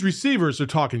 But these receivers are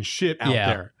talking shit out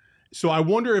there. So I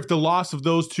wonder if the loss of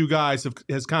those 2 guys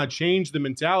has kind of changed the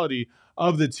mentality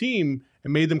of the team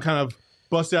and made them kind of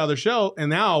bust out of their shell. And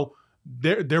now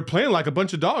they're playing like a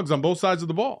bunch of dogs on both sides of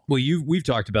the ball. Well, we've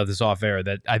talked about this off air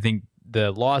that I think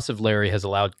the loss of Larry has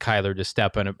allowed Kyler to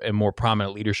step in a more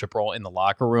prominent leadership role in the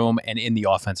locker room and in the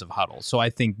offensive huddle. So I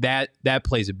think that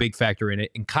plays a big factor in it.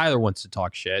 And Kyler wants to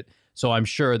talk shit. So I'm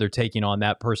sure they're taking on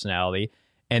that personality.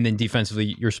 And then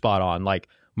defensively, you're spot on. Like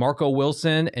Marco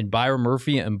Wilson and Byron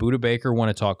Murphy and Budda Baker want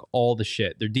to talk all the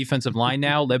shit. Their defensive line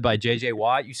now, led by J.J.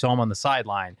 Watt, you saw him on the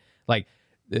sideline. Like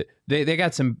they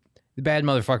got some bad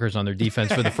motherfuckers on their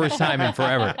defense for the first time in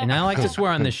forever. And I like to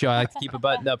swear on this show. I like to keep it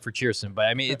buttoned up for Cheerson. But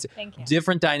I mean, it's a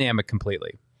different dynamic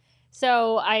completely.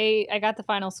 So I got the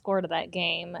final score to that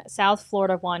game. South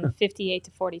Florida won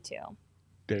 58-42.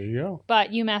 There you go.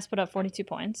 But UMass put up 42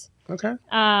 points. Okay.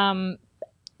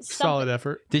 Solid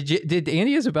effort. Did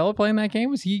Andy Isabella play in that game?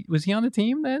 Was he on the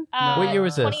team then? What year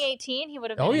was this? 2018. He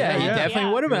would have been. Oh yeah, he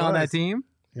definitely would have been on that team.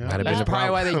 Yeah. Might have been That's the probably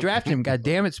why problem. they drafted him. God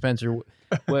damn it, Spencer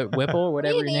Whipple,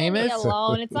 whatever your name Leave is. Andy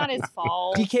alone. It's not his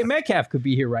fault. DK Metcalf could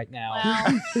be here right now.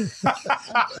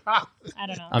 Well, I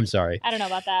don't know. I'm sorry. I don't know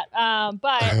about that.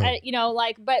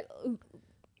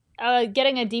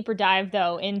 Getting a deeper dive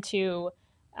though into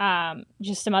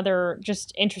just some other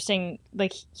just interesting,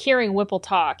 like hearing Whipple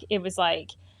talk. It was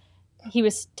like he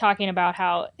was talking about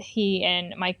how he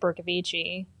and Mike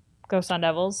Bercovici, Go Sun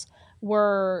Devils,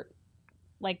 were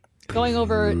like going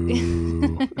over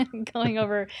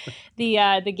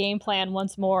the game plan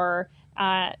once more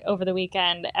over the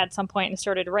weekend at some point, and it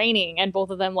started raining, and both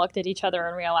of them looked at each other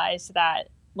and realized that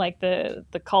like the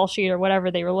call sheet or whatever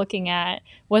they were looking at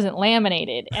wasn't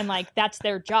laminated, and like that's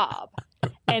their job.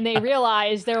 And they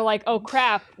realized, they're like, oh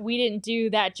crap, we didn't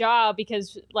do that job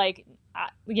because like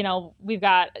we've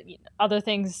got other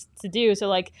things to do. So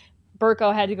like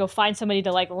Burko had to go find somebody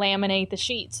to like laminate the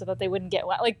sheet so that they wouldn't get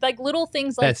wet. Like little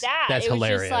things like that. That's it was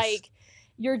hilarious. just like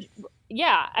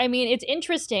yeah, I mean, it's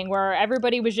interesting where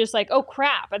everybody was just like, oh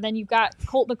crap. And then you've got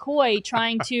Colt McCoy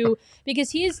trying to,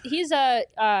 because he's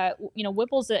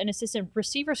Whipple's an assistant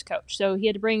receivers coach. So he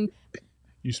had to bring.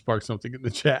 You sparked something in the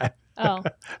chat. Oh.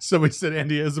 Somebody said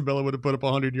Andy Isabella would have put up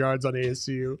 100 yards on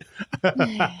ASU.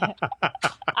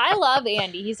 I love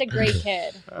Andy. He's a great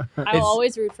kid. I will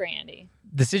always root for Andy.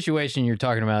 The situation you're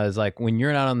talking about is like when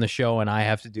you're not on the show and I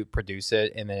have to produce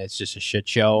it, and then it's just a shit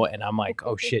show, and I'm like,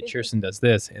 oh shit, Kirsten does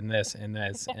this and this and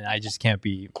this, and I just can't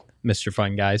be Mr.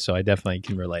 Fun Guy, so I definitely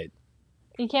can relate.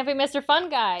 You can't be Mr. Fun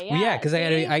Guy. Yeah, Well, yeah, because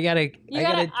I gotta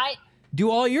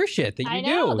do all your shit that you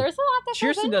do. There's a lot that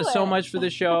Kirsten does so much for the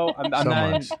show. I'm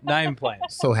not even playing.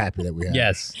 So happy that we have.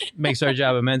 Yes, makes our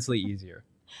job immensely easier.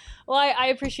 Well, I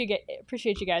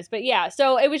appreciate you guys. But yeah,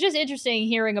 so it was just interesting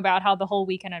hearing about how the whole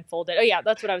weekend unfolded. Oh yeah,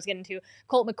 that's what I was getting to.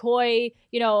 Colt McCoy,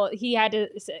 he had to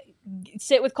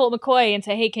sit with Colt McCoy and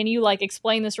say, hey, can you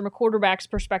explain this from a quarterback's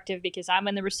perspective, because I'm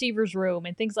in the receivers room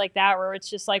and things like that, where it's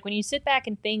just like when you sit back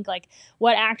and think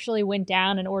what actually went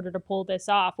down in order to pull this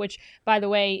off, which by the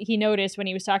way, he noticed when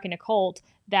he was talking to Colt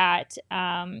that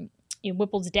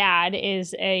Whipple's dad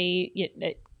is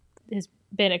has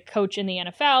been a coach in the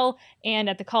NFL and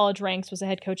at the college ranks was a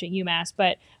head coach at UMass,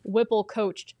 but Whipple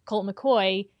coached Colt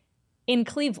McCoy in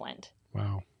Cleveland.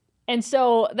 Wow. And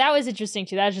so that was interesting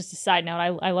too. That was just a side note.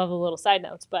 I love the little side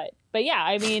notes, but yeah,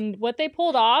 I mean, what they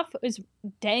pulled off is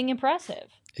dang impressive.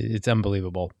 It's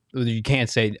unbelievable. You can't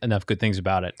say enough good things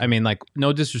about it. I mean,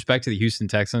 no disrespect to the Houston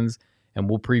Texans, and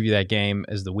we'll preview that game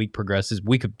as the week progresses.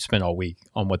 We could spend all week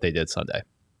on what they did Sunday.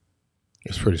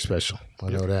 It's pretty special. I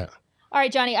know that. All right,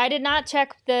 Johnny, I did not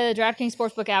check the DraftKings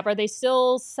Sportsbook app. Are they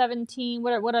still 17?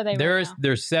 What are they right now?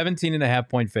 They're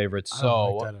 17.5-point favorites. I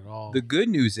don't like that at all. The good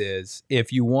news is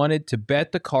if you wanted to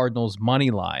bet the Cardinals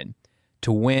money line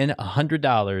to win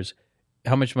 $100,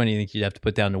 how much money do you think you'd have to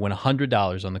put down to win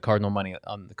 $100 on the Cardinal money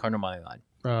line?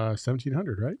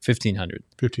 1,700, right? 1,500.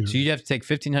 1,500. So you'd have to take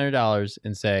 $1,500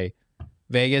 and say,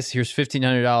 Vegas, here's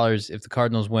 $1,500. If the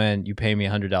Cardinals win, you pay me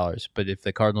 $100. But if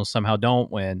the Cardinals somehow don't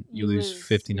win, you lose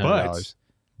 $1,500.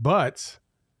 But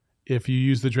if you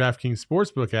use the DraftKings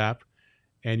Sportsbook app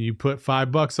and you put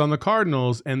 $5 on the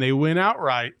Cardinals and they win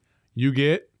outright, you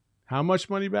get how much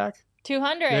money back?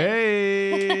 200.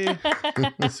 Hey.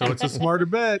 So it's a smarter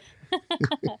bet.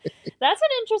 That's an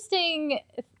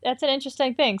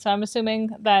interesting thing. So I'm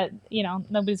assuming that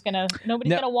nobody's gonna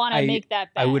want to make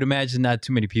that bet. I would imagine not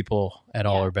too many people at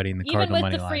all are betting the Cardinal money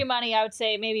line. Even with the free money, I would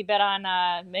say maybe bet on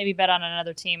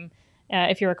another team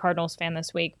if you're a Cardinals fan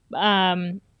this week.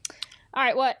 All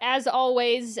right, well, as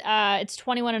always, it's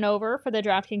 21 and over for the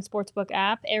DraftKings Sportsbook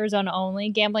app. Arizona only.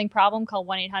 Gambling problem? Call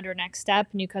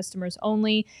 1-800-NEXT-STEP. New customers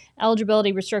only.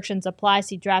 Eligibility restrictions apply.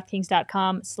 See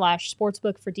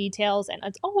DraftKings.com/sportsbook for details. And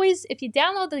as always, if you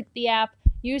download the app,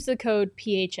 use the code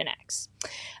PHNX.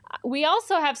 We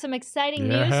also have some exciting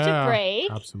news to break.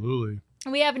 Absolutely.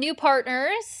 We have new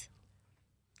partners.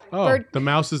 Oh, the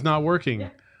mouse is not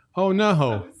working. Oh,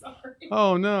 no.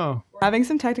 Oh, no. Having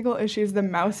some technical issues. The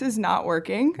mouse is not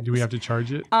working. Do we have to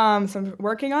charge it? So I'm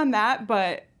working on that,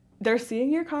 but they're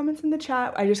seeing your comments in the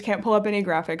chat. I just can't pull up any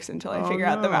graphics until I figure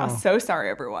out the mouse. So sorry,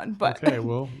 everyone. But okay,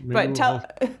 well, maybe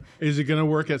is it going to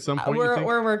work at some point?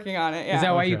 We're working on it. Yeah. Is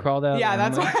that why you crawled out? Yeah,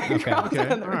 that's why. Okay. All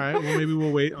right. Well, maybe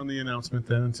we'll wait on the announcement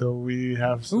then until we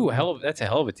have. Some... That's a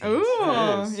hell of a tease.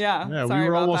 Ooh, yeah. We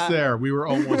were almost there. We were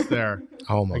almost there.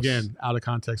 Almost. Again, out of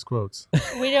context quotes.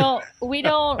 We don't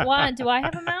want. Do I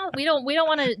have a mouse? We don't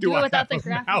want to do it without the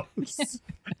graphics.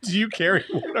 Do you carry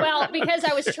one? Well, because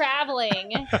I was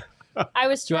traveling.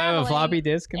 Do I have a floppy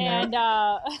disk in and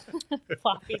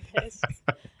floppy disk?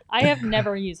 I have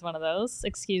never used one of those.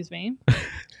 Excuse me.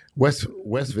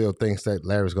 Westville thinks that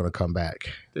Larry's going to come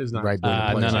back. There's not. Right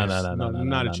No,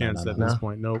 not a chance at this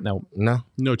point. Nope.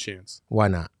 No chance. Why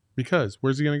not? Because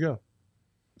where's he going to go?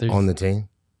 On the team.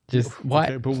 Just what?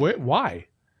 Okay, but why?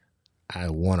 I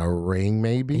want a ring,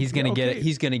 maybe. He's gonna get it.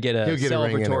 He's gonna get a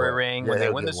celebratory ring when they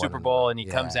win the Super Bowl, and he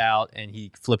comes out and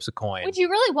he flips a coin. Would you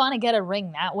really want to get a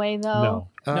ring that way, though?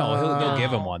 No, they'll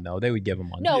give him one though. They would give him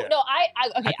one. No.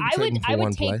 I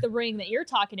would take the ring that you're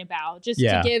talking about just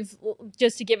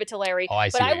to give it to Larry. Oh, I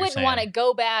see. But I wouldn't want to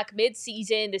go back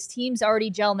mid-season. This team's already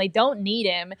gelling. They don't need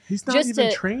him. He's not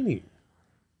even training.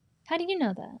 How do you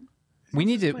know that? We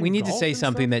need to say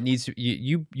something that needs to,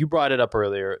 you brought it up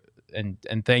earlier.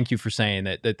 And thank you for saying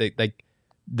that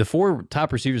the four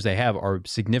top receivers they have are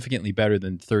significantly better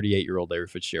than 38-year-old Larry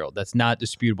Fitzgerald. That's not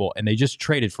disputable. And they just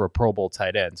traded for a Pro Bowl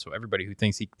tight end. So everybody who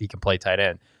thinks he can play tight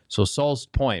end. So Saul's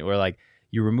point where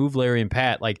you remove Larry and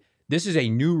Pat, this is a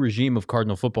new regime of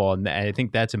Cardinal football. And I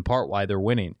think that's in part why they're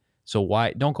winning. So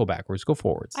why don't go backwards, go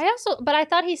forwards. But I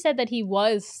thought he said that he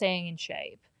was staying in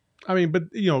shape. I mean, but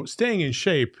staying in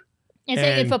shape. And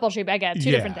staying in football shape, I get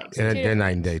two different things. And they're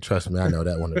night and day. Trust me, I know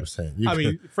that 100%. I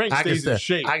mean, Frank stays in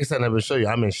shape. I can stand up and show you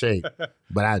I'm in shape,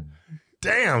 but I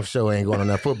damn sure ain't going on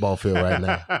that football field right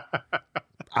now.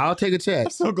 I'll take a check.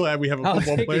 I'm so glad we have a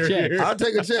football player here. I'll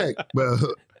take a check. But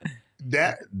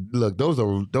those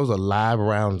are live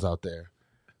rounds out there.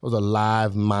 Those are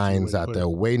live mines out there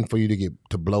waiting for you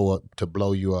to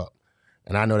blow you up.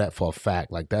 And I know that for a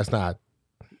fact. Like it's not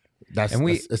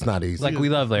easy. Like we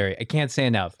love Larry. I can't say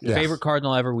enough. Yes. Favorite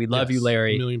Cardinal ever. We love you,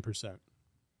 Larry. 1,000,000%.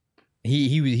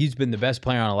 He's been the best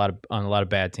player on a lot of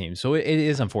bad teams. So it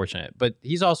is unfortunate. But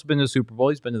he's also been to the Super Bowl.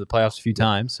 He's been to the playoffs a few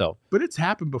times. So, but it's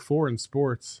happened before in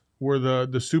sports where the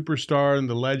superstar and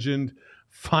the legend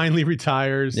finally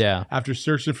retires after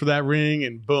searching for that ring,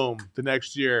 and boom, the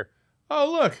next year,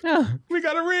 oh look, we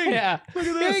got a ring. Yeah, look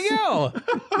at this. There you go.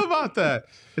 How about that?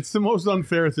 It's the most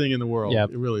unfair thing in the world.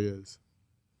 Yep. It really is.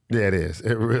 Yeah, it is.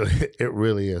 It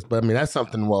really is. But I mean, that's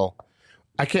something. Well,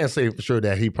 I can't say for sure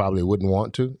that he probably wouldn't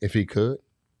want to if he could.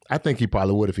 I think he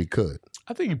probably would if he could.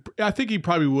 I think he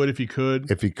probably would if he could.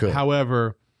 If he could.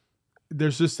 However,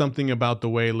 there's just something about the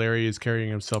way Larry is carrying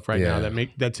himself right now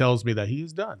that tells me that he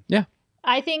is done. Yeah.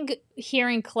 I think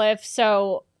hearing Cliff,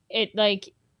 so it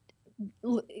like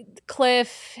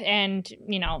Cliff and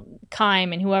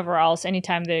Keim and whoever else,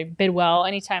 anytime they bid well,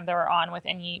 anytime they're on with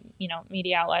any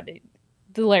media outlet,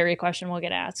 the Larry question will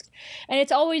get asked, and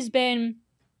it's always been,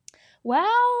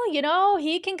 well,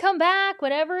 he can come back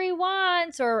whenever he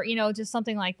wants, or just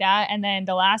something like that. And then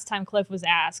the last time Cliff was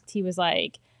asked, he was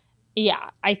like, yeah,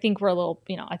 I think we're a little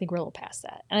past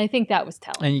that. And I think that was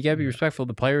telling. And you got to be respectful of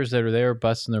the players that are there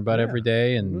busting their butt every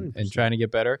day and trying to get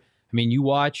better. I mean, you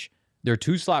watch, there are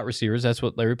two slot receivers. That's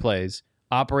what Larry plays.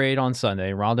 Operate on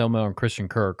Sunday. Rondell Miller and Christian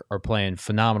Kirk are playing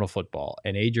phenomenal football.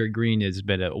 And A.J. Green has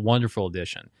been a wonderful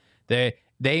addition. They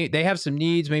have some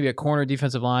needs, maybe a corner,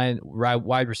 defensive line.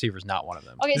 Wide receiver is not one of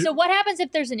them. Okay, so what happens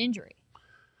if there's an injury?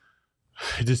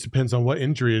 It just depends on what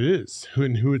injury it is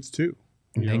and who it's to.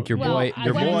 I think your boy.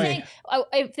 Saying,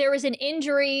 if there was an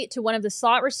injury to one of the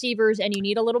slot receivers and you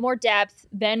need a little more depth,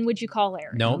 then would you call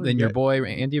Larry? No, then your boy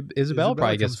Andy Isabella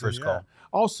probably gets the first call.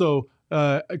 Also,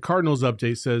 Cardinals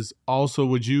update says, also,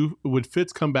 would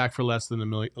Fitz come back for less than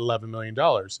 $11 million?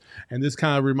 And this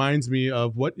kind of reminds me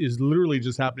of what is literally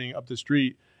just happening up the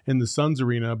street in the Suns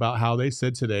arena about how they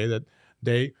said today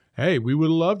that we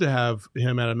would love to have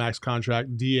him at a max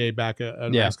contract, DA back at a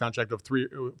max contract of 3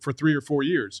 or 4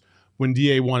 years, when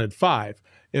DA wanted 5.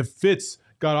 If Fitz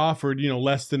got offered,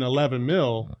 less than 11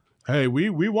 mil, hey, we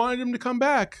wanted him to come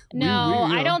back. No,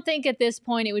 I don't think at this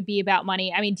point it would be about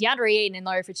money. I mean, DeAndre Ayton and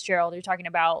Larry Fitzgerald, you're talking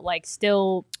about like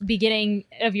still beginning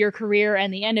of your career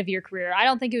and the end of your career. I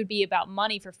don't think it would be about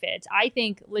money for Fitz. I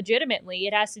think legitimately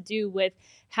it has to do with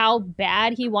how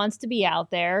bad he wants to be out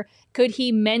there. Could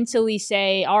he mentally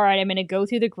say, all right, I'm going to go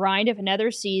through the grind of another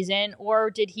season? Or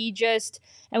did he just,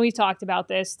 and we've talked about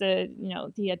this,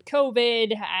 he had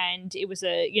COVID and it was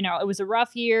a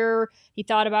rough year. He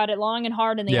thought about it long and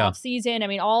hard in the off season. I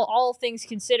mean, all things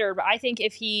considered, but I think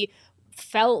if he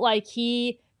felt like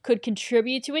he could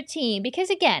contribute to a team, because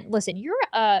again, listen,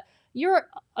 you're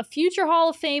a future Hall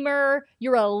of Famer.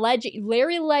 You're a legend,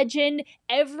 Larry legend.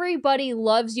 Everybody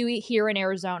loves you here in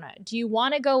Arizona. Do you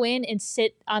want to go in and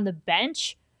sit on the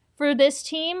bench for this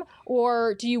team?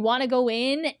 Or do you want to go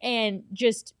in and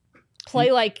just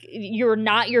play like you're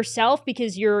not yourself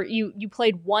because you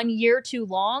played 1 year too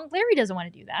long? Larry doesn't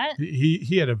want to do that.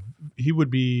 He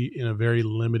would be in a very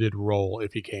limited role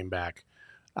if he came back.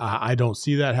 I don't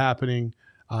see that happening.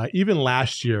 Even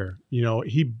last year,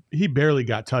 he barely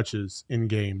got touches in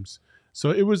games. So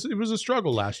it was a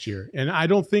struggle last year. And I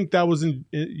don't think that was, it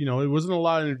wasn't a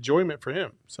lot of enjoyment for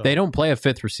him. So they don't play a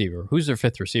fifth receiver. Who's their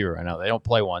fifth receiver right now? They don't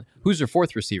play one. Who's their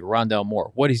fourth receiver? Rondell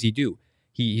Moore. What does he do?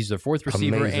 He's their fourth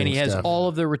receiver, and he has all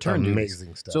of their return duties.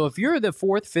 Stuff. So if you're the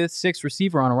fourth, fifth, sixth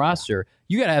receiver on a roster,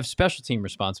 you got to have special team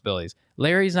responsibilities.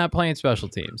 Larry's not playing special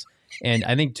teams. And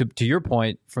I think to your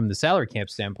point, from the salary cap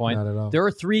standpoint, there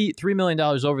are $3 million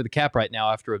over the cap right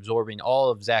now after absorbing all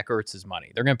of Zach Ertz's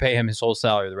money. They're going to pay him his whole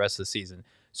salary the rest of the season.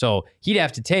 So he'd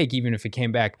have to take, even if it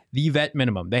came back, the vet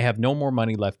minimum. They have no more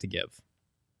money left to give.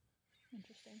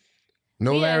 Interesting.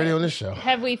 No Larry on this show.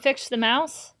 Have we fixed the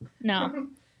mouse? No.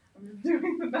 I'm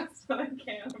doing the best that I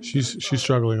can. She's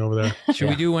struggling over there. Should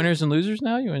we do winners and losers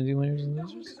now? You want to do winners and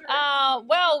losers?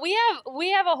 Well,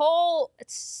 we have a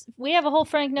whole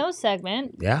Frank Knows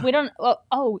segment. Yeah. We don't.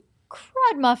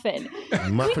 Crud muffin.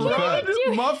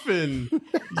 Muffin.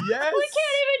 Yes. We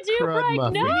can't even do Crud Frank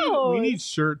muffin. Knows. We need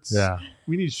shirts. Yeah.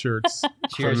 We need shirts.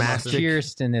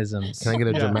 Cheerstonisms. Can I get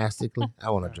a Yeah. dramatically?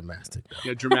 I want a dramatic.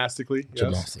 Yeah, dramatically.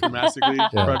 Yes. Dramatic. Dramatically.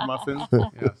 Yeah. Bread muffin.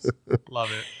 Yes. Love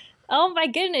it. Oh my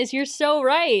goodness, you're so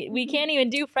right. We can't even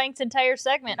do Frank's entire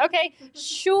segment. Okay,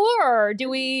 sure. Do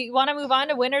we want to move on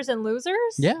to winners and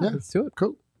losers? Yeah, let's do it.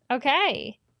 Cool.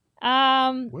 Okay.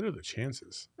 What are the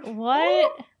chances?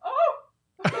 What?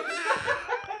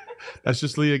 That's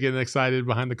just Leah getting excited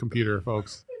behind the computer,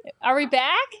 folks. Are we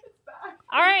back?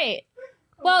 All right.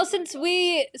 Well, since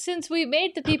we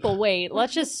made the people wait,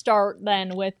 let's just start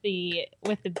then with the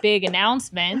big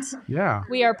announcement. Yeah.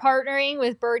 We are partnering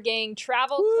with Bird Gang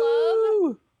Travel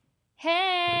Club.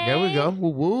 Hey. There we go. Woo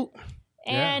woo.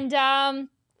 And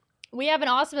we have an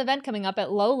awesome event coming up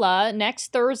at Lola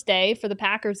next Thursday for the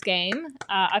Packers game,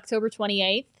 October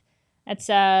 28th. It's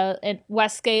at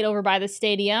Westgate over by the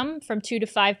stadium from 2 to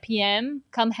 5 p.m.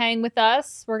 Come hang with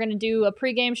us. We're going to do a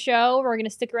pregame show. We're going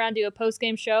to stick around and do a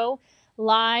postgame show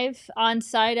live on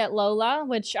site at Lola,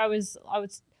 which I was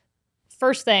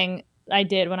first thing I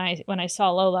did when I saw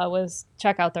Lola was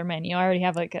check out their menu. I already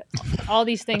have like all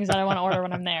these things that I want to order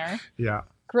when I'm there. Yeah.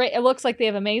 Great. It looks like they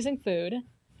have amazing food.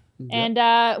 Yep.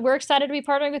 And we're excited to be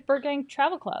partnering with Bird Gang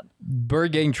Travel Club.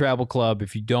 Bird Gang Travel Club,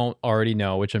 if you don't already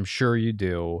know, which I'm sure you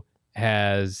do,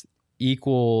 has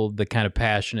equal the kind of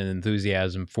passion and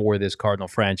enthusiasm for this Cardinal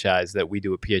franchise that we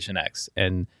do at PHNX.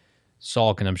 And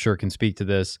Saul can, I'm sure, can speak to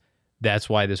this. That's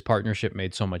why this partnership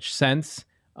made so much sense.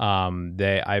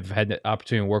 I've had the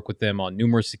opportunity to work with them on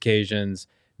numerous occasions.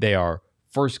 They are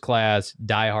first-class,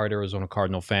 diehard Arizona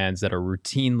Cardinal fans that are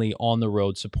routinely on the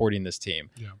road supporting this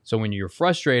team. Yeah. So when you're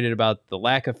frustrated about the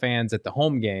lack of fans at the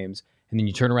home games, and then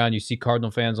you turn around, you see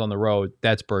Cardinal fans on the road,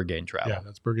 that's Bird Gang Travel. Yeah,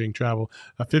 that's Bird Gang Travel.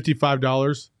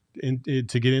 $55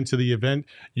 to get into the event.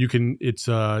 It's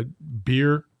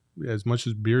beer, as much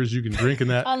as beer as you can drink in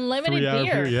that. Unlimited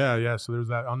beer. Yeah. So there's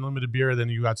that unlimited beer. Then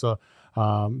you got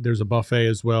there's a buffet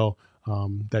as well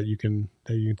that you can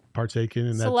partake in.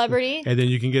 And Celebrity. And then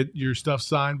you can get your stuff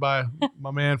signed by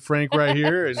my man Frank right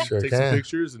here and sure take some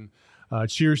pictures. And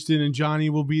Cheerston and Johnny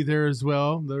will be there as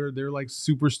well. They're like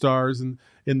superstars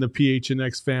in the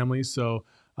PHNX family. So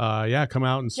come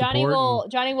out and support.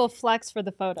 Johnny will flex for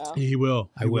the photo. He will.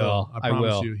 I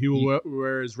promise you. He will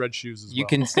wear his red shoes as well. You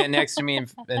can stand next to me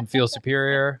and feel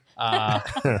superior. You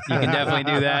can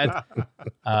definitely do that.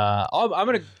 I'm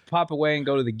going to pop away and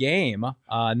go to the game,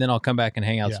 and then I'll come back and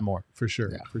hang out some more. For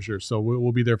sure. So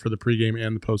we'll be there for the pregame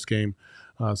and the postgame.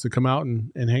 So come out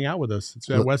and hang out with us. It's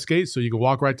at Westgate, so you can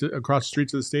walk right across the street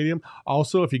to the stadium.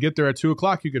 Also, if you get there at 2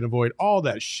 o'clock, you can avoid all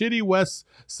that shitty West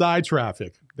Side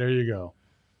traffic. There you go.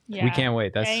 Yeah. We can't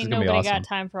wait. That's going to be awesome. Nobody got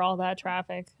time for all that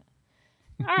traffic.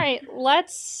 All right,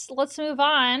 let's move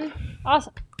on.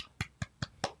 Awesome.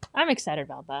 I'm excited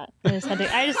about that. I was like, wait,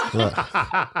 I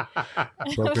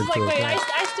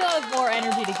still have more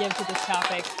energy to give to this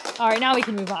topic. All right, now we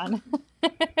can move on. All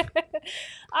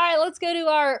right, let's go to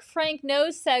our Frank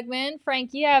Knows segment.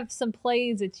 Frank, you have some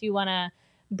plays that you want to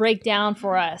break down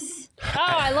for us. Oh,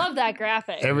 I love that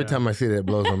graphic. Every time I see that, it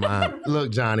blows my mind.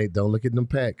 Look, Johnny, don't look at them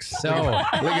pecs. So look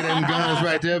at them guns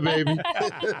right there, baby.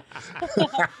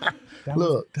 That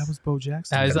was Bo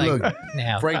Jackson. I was like, look,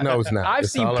 now Frank knows now. I've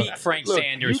It's seen all Pete Frank Look,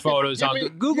 Sanders you can- photos on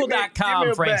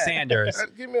Google.com. Frank Sanders.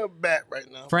 Give me a bat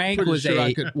right now. Frank Pretty is sure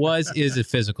I could- a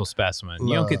physical specimen.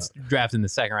 You don't get drafted in the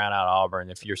second round out of Auburn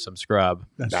if you're some scrub.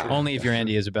 That's true. Only if you're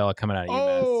Andy Isabella coming out of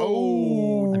UMass.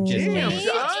 Oh, I'm just damn, kidding.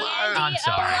 shots fired. I'm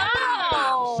sorry.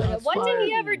 Wow. Shots What did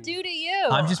he fired. ever do to you?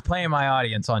 I'm just playing my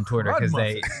audience on Twitter because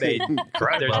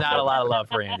there's not a lot of love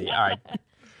for Andy. All right,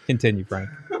 continue, Frank.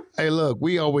 Hey, look,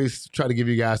 we always try to give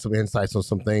you guys some insights on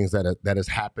some things that is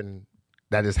happening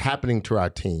to our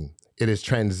team. It is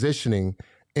transitioning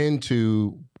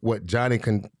into what Johnny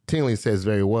continually says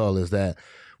very well is that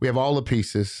we have all the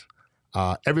pieces.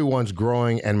 Everyone's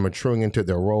growing and maturing into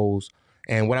their roles.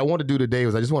 And what I want to do today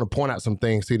is I just want to point out some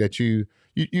things, see that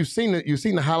you've seen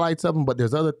the highlights of them, but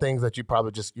there's other things that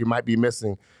you might be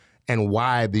missing and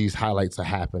why these highlights are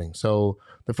happening. So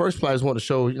the first play I just want to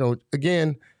show,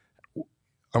 again,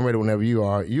 I'm ready whenever you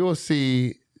are. You'll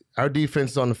see our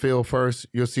defense on the field first.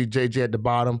 You'll see JJ at the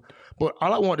bottom. But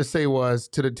all I wanted to say was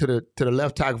to the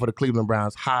left tackle for the Cleveland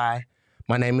Browns, hi,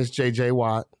 my name is JJ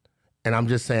Watt, and I'm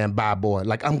just saying bye, boy.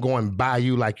 Like I'm going by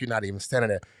you like you're not even standing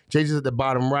there. JJ's at the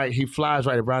bottom right. He flies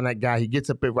right around that guy. He gets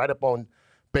up right up on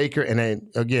Baker and then,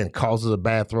 again, causes a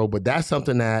bad throw. But that's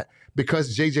something that,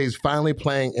 because JJ's finally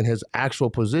playing in his actual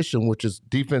position, which is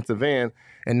defensive end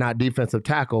and not defensive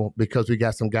tackle, because we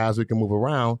got some guys we can move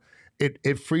around,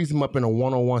 it frees him up in a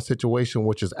one-on-one situation,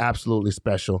 which is absolutely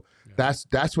special. Yeah.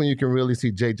 That's when you can really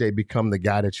see JJ become the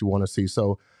guy that you want to see.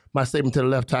 So my statement to the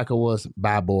left tackle was,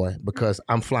 bye, boy, because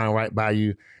I'm flying right by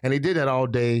you. And he did that all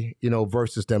day,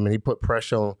 versus them, and he put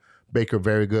pressure on Baker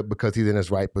very good because he's in his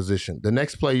right position. The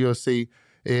next play you'll see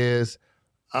is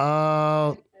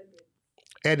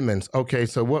Edmonds. Okay,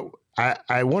 so what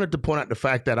I wanted to point out the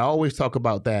fact that I always talk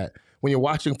about that. When you're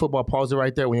watching football, pause it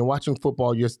right there. When you're watching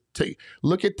football,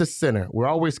 look at the center. We're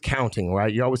always counting,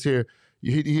 right? You always hear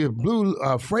Blue,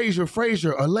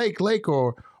 Frazier, or Lake,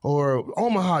 or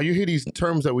Omaha. You hear these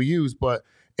terms that we use, but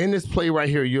in this play right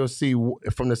here, you'll see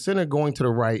from the center going to the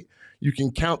right, you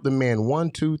can count the man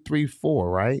 1, 2, 3, 4,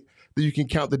 right? Then you can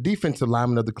count the defensive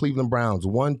lineman of the Cleveland Browns,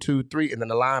 1, 2, 3, and then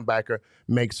the linebacker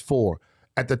makes 4.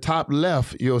 At the top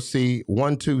left, you'll see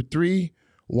 1, 2, 3,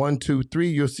 1, 2, 3.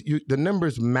 You'll see the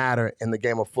numbers matter in the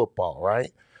game of football,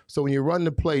 right? So when you run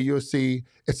the play, you'll see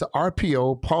it's an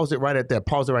RPO. Pause it right at that.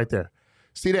 Pause it right there.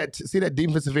 See that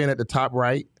defensive end at the top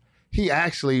right?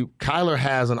 Kyler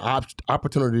has an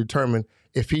opportunity to determine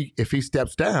if he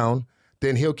steps down,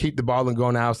 then he'll keep the ball and go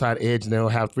on the outside edge, and then he'll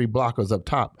have 3 blockers up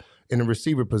top in the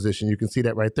receiver position. You can see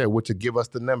that right there, which will give us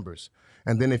the numbers.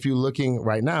 And then if you're looking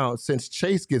right now, since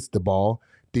Chase gets the ball,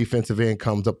 defensive end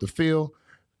comes up the field.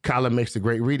 Kyler makes a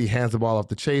great read. He hands the ball off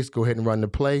to Chase. Go ahead and run the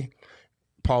play.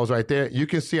 Pause right there. You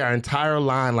can see our entire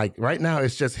line. Like right now,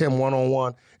 it's just him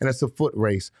one-on-one, and it's a foot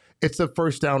race. It's a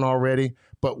first down already.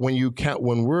 But when you count,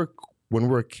 when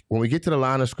we get to the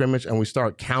line of scrimmage and we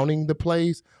start counting the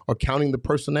plays or counting the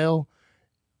personnel,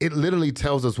 it literally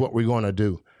tells us what we're going to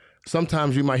do.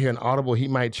 Sometimes you might hear an audible. He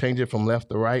might change it from left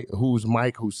to right. Who's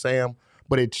Mike? Who's Sam?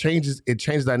 But it changes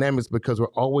dynamics because we're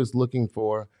always looking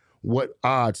for what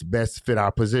odds best fit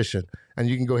our position. And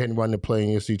you can go ahead and run the play,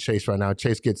 and you'll see Chase right now.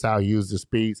 Chase gets out, uses the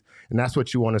speeds, and that's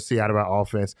what you want to see out of our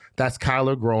offense. That's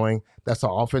Kyler growing. That's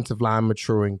our offensive line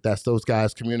maturing. That's those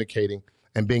guys communicating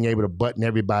and being able to button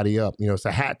everybody up. It's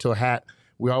a hat to a hat.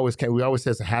 We always say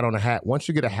it's a hat on a hat. Once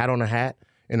you get a hat on a hat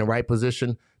in the right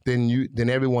position, then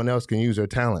everyone else can use their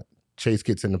talent. Chase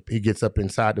gets up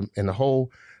inside in the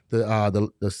hole.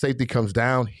 The safety comes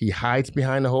down. He hides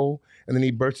behind the hole, and then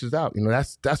he bursts out.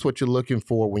 That's what you're looking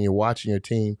for when you're watching your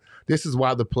team. This is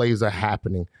why the plays are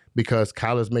happening, because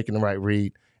Kyler's making the right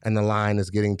read, and the line is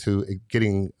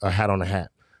getting a hat on a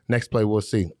hat. Next play, we'll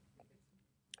see.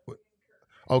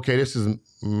 Okay, this is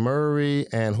Murray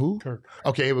and who? Kirk.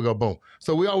 Okay, here we go. Boom.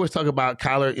 So we always talk about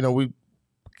Kyler.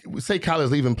 We say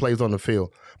Kyler's leaving plays on the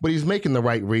field, but he's making the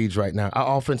right reads right now.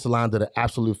 Our offensive line did an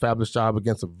absolute fabulous job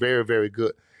against a very, very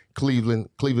good Cleveland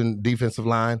defensive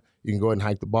line. You can go ahead and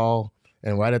hike the ball,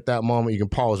 and right at that moment, you can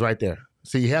pause right there.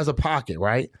 See, he has a pocket,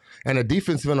 right? And the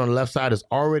defensive end on the left side has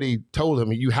already told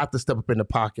him, you have to step up in the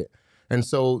pocket. And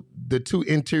so the 2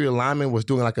 interior linemen was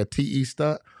doing like a TE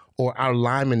stunt, or our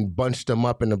linemen bunched them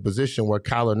up in a position where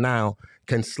Kyler now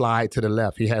can slide to the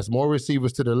left. He has more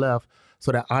receivers to the left,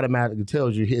 so that automatically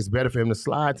tells you it's better for him to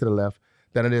slide to the left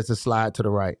than it is to slide to the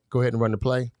right. Go ahead and run the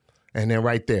play, and then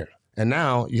right there. And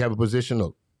now you have a position.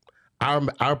 Look,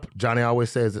 our Johnny always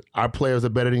says our players are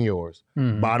better than yours.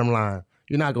 Mm-hmm. Bottom line,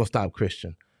 you're not gonna stop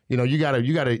Christian. You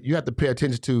have to pay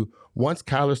attention to once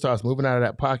Kyler starts moving out of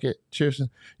that pocket, Chierson,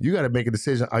 you got to make a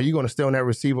decision. Are you going to stay on that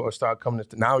receiver or start coming?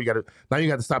 Now you got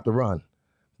to stop the run.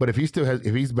 But if he's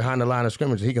behind the line of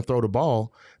scrimmage and he can throw the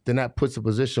ball, then that puts a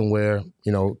position where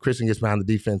Christian gets behind the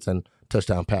defense and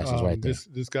touchdown passes right there.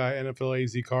 This guy NFL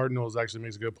AZ Cardinals actually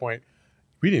makes a good point.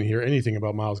 We didn't hear anything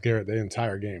about Myles Garrett the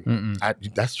entire game.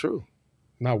 That's true.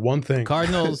 Not one thing.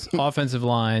 Cardinals offensive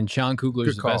line. Sean Kugler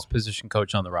is the best position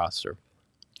coach on the roster.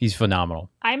 He's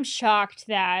phenomenal. I'm shocked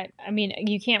that,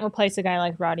 you can't replace a guy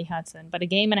like Rodney Hudson, but a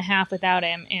game and a half without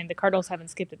him, and the Cardinals haven't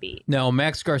skipped a beat. No,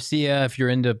 Max Garcia, if you're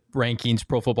into rankings,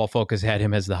 Pro Football Focus had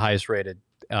him as the highest rated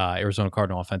Arizona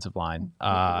Cardinal offensive line.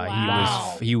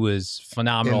 Wow. He was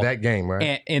phenomenal. In that game,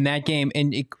 right? In that game.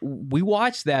 And we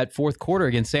watched that fourth quarter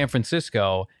against San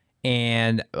Francisco,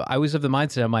 and I was of the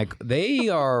mindset, I'm like, they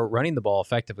are running the ball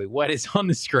effectively. What is on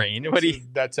the screen?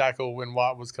 That tackle when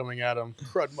Watt was coming at him.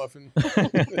 Crud muffin.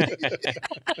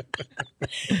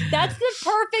 That's the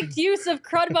perfect use of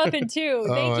crud muffin, too.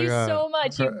 Thank you so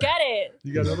much. You get it.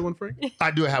 You got another one, Frank? I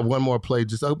do have one more play,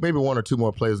 just maybe 1 or 2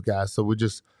 more plays, guys. So we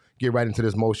just get right into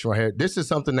this motion right here. This is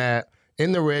something that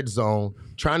in the red zone,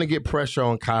 trying to get pressure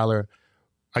on Kyler.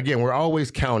 Again, we're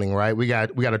always counting, right? We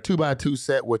got a 2x2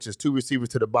 set, which is 2 receivers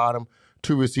to the bottom,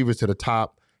 2 receivers to the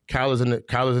top. Kyler's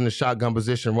in the shotgun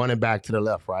position, running back to the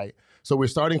left, right? So we're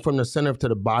starting from the center to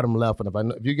the bottom left.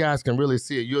 And if you guys can really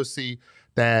see it, you'll see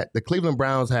that the Cleveland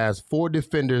Browns has 4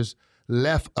 defenders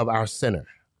left of our center,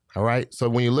 all right? So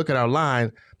when you look at our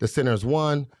line, the center is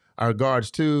 1, our guards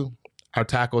 2, our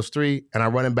tackles 3, and our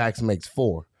running backs makes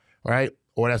 4, right?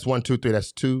 Or that's 1, 2, 3.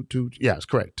 That's 2, 2. Yeah, it's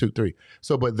correct. 2, 3.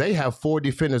 So, but they have 4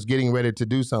 defenders getting ready to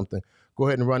do something. Go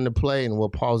ahead and run the play, and we'll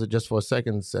pause it just for a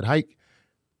second and said, hike.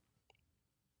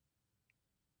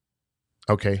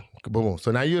 Okay, boom.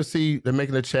 So now you'll see they're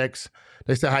making the checks.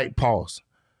 They say hike, pause.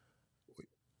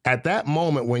 At that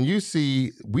moment, when you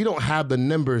see we don't have the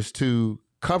numbers to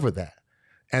cover that,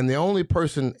 and the only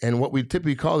person, and what we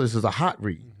typically call this is a hot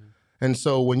read. And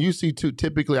so when you see 2,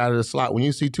 typically out of the slot, when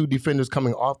you see 2 defenders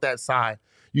coming off that side,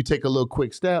 you take a little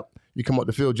quick step, you come up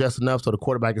the field just enough so the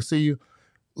quarterback can see you.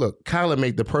 Look, Kyler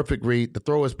made the perfect read. The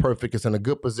throw is perfect. It's in a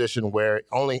good position where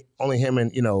only him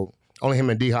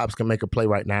and D-Hops can make a play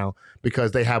right now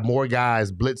because they have more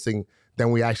guys blitzing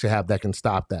than we actually have that can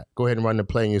stop that. Go ahead and run the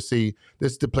play, and you see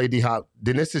this is to play D-Hop.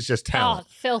 Then this is just talent.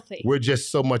 Oh, filthy. We're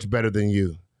just so much better than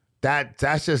you.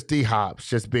 That's just D-Hops,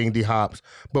 just being D-Hops.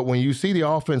 But when you see the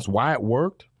offense, why it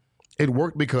worked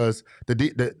because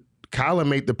the Kyler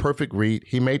made the perfect read.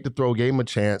 He made the throw, gave him a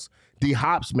chance.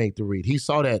 D-Hops made the read. He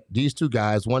saw that these 2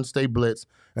 guys, one stay blitz,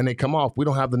 and they come off. We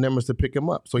don't have the numbers to pick him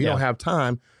up. So he don't have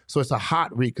time. So it's a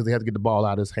hot read because they have to get the ball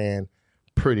out of his hand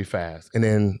pretty fast. And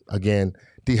then, again,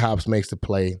 D-Hops makes the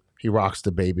play. He rocks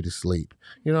the baby to sleep.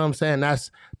 You know what I'm saying?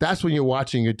 That's when you're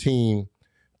watching your team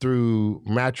through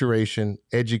maturation,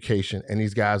 education, and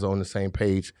these guys are on the same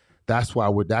page. That's why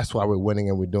we're winning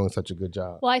and we're doing such a good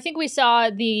job. Well, I think we saw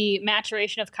the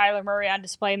maturation of Kyler Murray on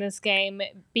display in this game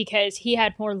because he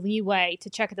had more leeway to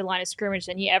check at the line of scrimmage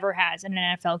than he ever has in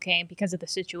an NFL game because of the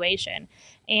situation.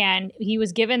 And he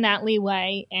was given that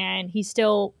leeway, and he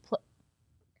still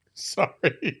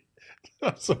Sorry.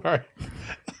 I'm sorry.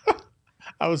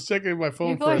 I was checking my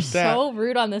phone People for are a stat. so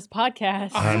rude on this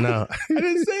podcast. I know. I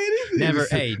didn't say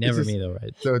anything. Never me though,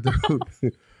 right? So,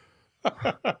 dude,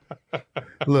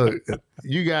 look,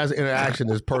 you guys' interaction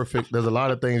is perfect. There's a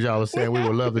lot of things y'all are saying we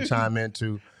would love to chime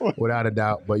into, without a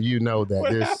doubt. But you know that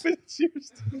What this. happened?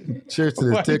 Cheers to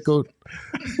this tickled.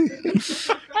 I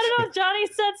don't know. Johnny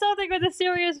said something with a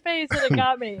serious face, and it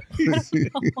got me.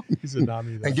 He's a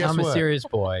dummy. And guess I'm what? a serious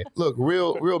boy. Look,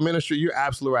 real ministry. You're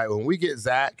absolutely right. When we get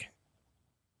Zach,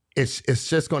 it's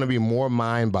just going to be more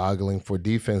mind-boggling for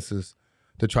defenses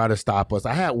to try to stop us.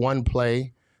 I had one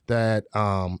play that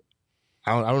I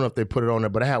don't know if they put it on there,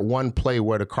 but I had one play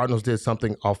where the Cardinals did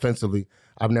something offensively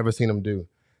I've never seen them do.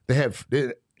 They had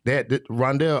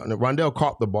Rondell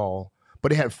caught the ball,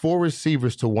 but they had 4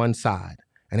 receivers to one side,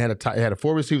 and had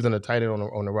 4 receivers and a tight end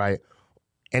on the right,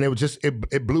 and it was just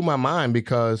it blew my mind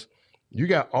because you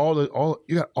got all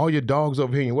your dogs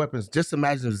over here and your weapons. Just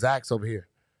imagine if Zach's over here.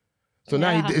 So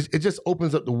now it just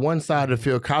opens up the one side of the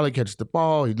field. Kyler catches the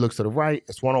ball. He looks to the right.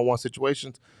 It's one-on-one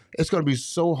situations. It's going to be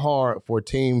so hard for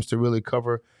teams to really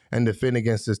cover and defend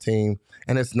against this team.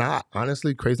 And it's not,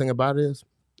 honestly, crazy thing about it is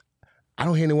I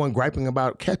don't hear anyone griping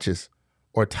about catches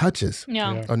or touches.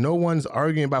 No. Or no one's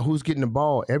arguing about who's getting the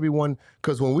ball. Everyone,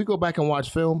 because when we go back and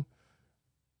watch film,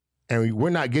 and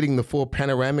we're not getting the full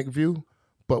panoramic view,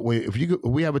 but if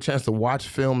we have a chance to watch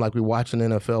film like we watch in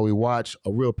the NFL, we watch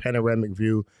a real panoramic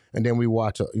view, and then we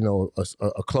watch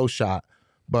a close shot.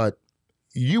 But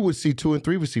you would see 2 and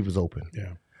 3 receivers open.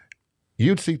 Yeah.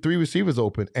 You'd see 3 receivers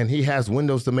open, and he has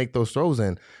windows to make those throws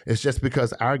in. It's just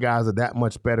because our guys are that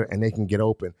much better, and they can get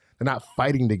open. They're not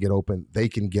fighting to get open. They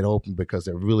can get open because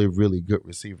they're really, really good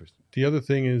receivers. The other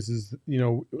thing is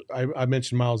I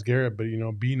mentioned Myles Garrett, but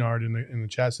Beanard in the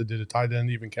chat said, did a tight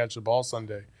end even catch the ball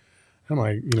Sunday? I'm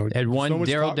like, had one. so much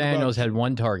Daryl talk Daniels about- had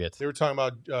 1 target. They were talking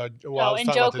about. I was and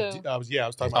talking Njoku. about I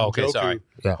was talking about okay, Njoku sorry.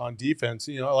 Yeah. on defense.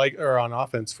 Or on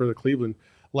offense for the Cleveland.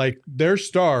 Like their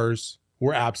stars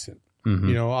were absent.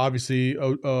 Mhm. Obviously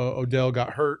Odell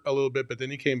got hurt a little bit, but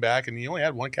then he came back and he only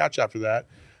had 1 catch after that.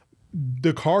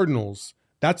 The Cardinals.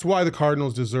 That's why the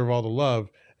Cardinals deserve all the love.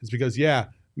 Is because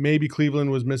maybe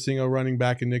Cleveland was missing a running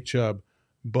back in Nick Chubb,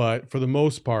 but for the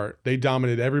most part, they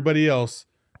dominated everybody else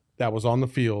that was on the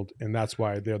field, and that's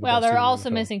why they're the best They're team in the also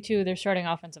NFL. missing 2 of their starting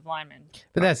offensive linemen.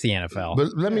 But that's the NFL.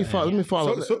 But let me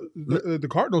follow. So the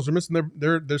Cardinals are missing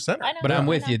their center. I know, But I'm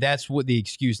with I know. you. That's what the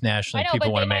excuse I nationally know, people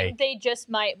but want to make. they just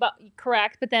might, but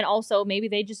correct. But then also maybe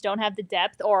they just don't have the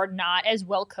depth or not as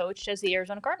well coached as the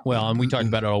Arizona Cardinals. Well, and we talked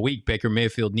about it all week. Baker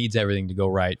Mayfield needs everything to go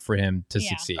right for him to Yeah.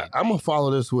 succeed. I'm gonna follow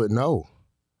this with no.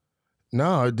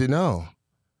 No.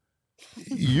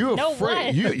 You're No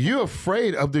afraid. what? You're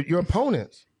afraid of your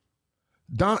opponents.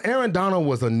 Aaron Donald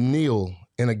was a kneel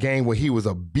in a game where he was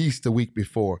a beast the week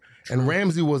before, and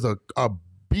Ramsey was a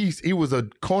beast. He was a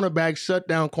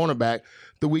shutdown cornerback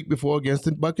the week before against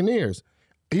the Buccaneers.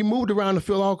 He moved around the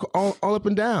field all up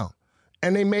and down,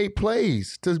 and they made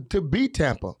plays to beat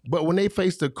Tampa. But when they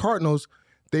faced the Cardinals,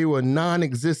 they were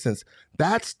non-existent.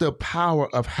 That's the power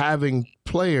of having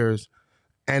players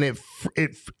And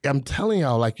I'm telling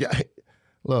y'all, like,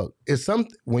 look,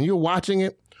 when you're watching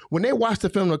it, when they watch the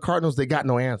film of the Cardinals, they got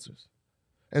no answers.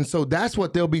 And so that's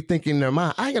what they'll be thinking in their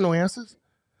mind. I ain't got no answers.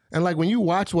 And like when you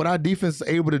watch what our defense is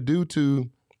able to do to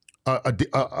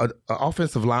a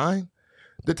offensive line,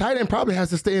 the tight end probably has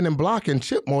to stay in and block and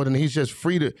chip more than he's just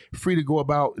free to go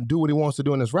about and do what he wants to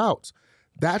do in his routes.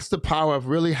 That's the power of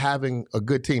really having a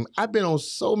good team. I've been on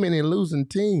so many losing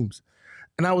teams,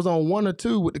 and I was on one or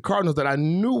two with the Cardinals that I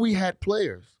knew we had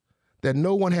players that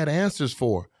no one had answers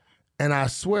for. And I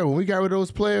swear, when we got rid of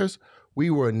those players, we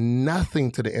were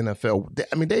nothing to the NFL.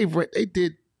 I mean,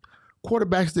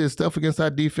 quarterbacks did stuff against our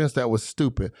defense that was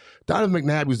stupid. Donovan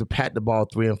McNabb used to pat the ball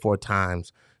 3 and 4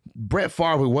 times. Brett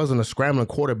Favre, who wasn't a scrambling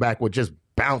quarterback, would just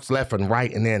bounce left and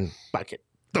right and then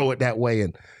throw it that way.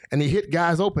 And he hit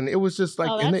guys open. It was just like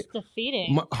that's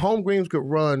defeating. Holmgren could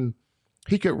run.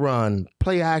 He could run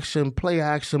play action,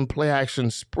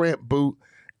 sprint, boot,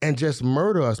 and just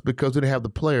murder us because we didn't have the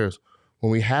players.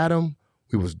 When we had them,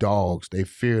 we was dogs. They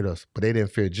feared us, but they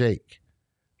didn't fear Jake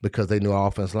because they knew our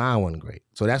offensive line wasn't great.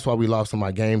 So that's why we lost some of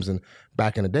our games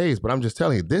back in the days. But I'm just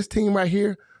telling you, this team right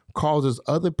here causes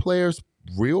other players,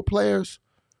 real players,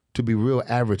 to be real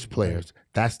average players.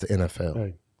 That's the NFL.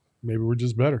 Hey, maybe we're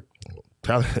just better.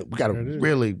 We got a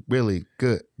really, really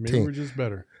good maybe team. We're just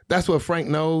better. That's what Frank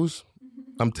knows.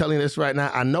 I'm telling you this right now.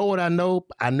 I know what I know.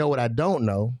 I know what I don't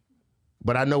know.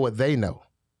 But I know what they know.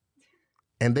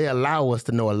 And they allow us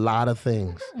to know a lot of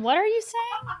things. What are you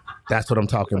saying? That's what I'm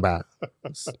talking about.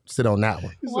 Sit on that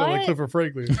one. You sound like Clifford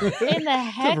Franklin. In the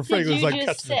heck Clifford Franklin's did you like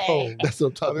just catching the say? cold. That's what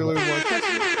I'm talking I'm the about. only one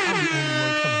catching it. I'm the only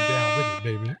one coming down with it,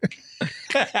 baby.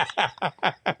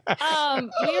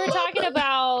 We were talking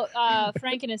about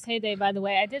Frank in his heyday, by the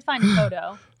way. I did find a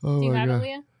photo. Oh Do you my have God. it,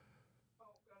 Leah?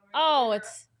 Oh,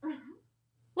 it's...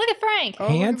 Look at Frank. Oh,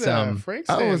 look at that. Handsome. Frank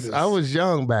I Sanders. was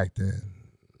young back then.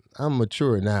 I'm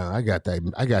mature now. I got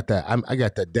that. I got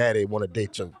that daddy want to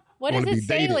date you. What wanna does it be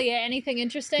say, dated. Leah? Anything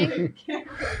interesting? Yeah,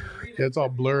 it's all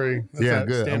blurry. That's Yeah, that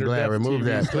good. I'm standard glad. depth Remove TV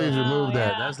that. stuff. Please remove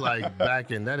that. yeah. That's like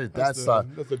back in. That's That's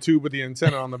the tube with the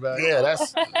antenna on the back. yeah.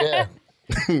 That's yeah.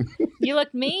 You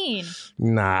look mean.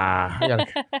 Nah.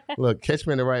 Look, catch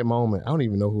me in the right moment. I don't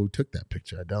even know who took that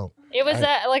picture. I don't. It was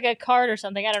like a card or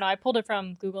something. I don't know. I pulled it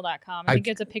from Google.com. I think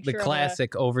it's a picture The of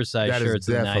classic oversized That is shirts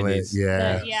in the definitely 90s.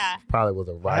 yeah. yeah. Probably was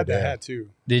a I right had that there. hat too.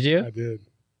 Did you? I did.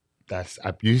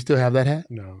 You still have that hat?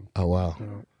 No. Oh wow.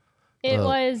 No. It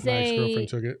was My a... ex-girlfriend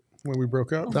took it when we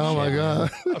broke up. Oh my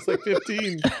God. I was like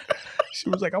 15. She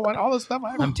was like, I want all this stuff.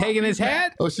 I'm taking his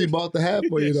hat. Oh, she bought the hat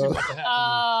for you She though. bought the hat for me.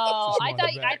 Oh, She I wanted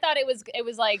it thought back. it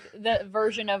was like the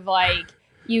version of like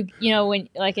you know when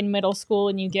like in middle school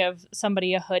and you give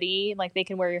somebody a hoodie, like they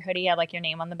can wear your hoodie, had like your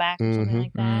name on the back or something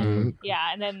like that. Mhm.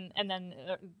 Yeah, and then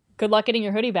good luck getting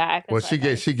your hoodie back. Well, That's what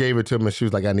I she gave it to him and she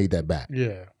was like, I need that back.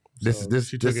 Yeah. This So this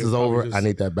she took this it is and probably over. just I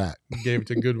need that back. Gave it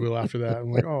to Goodwill after that.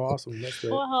 I'm like, oh, awesome. That's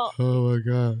great. Well, Oh my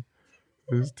God.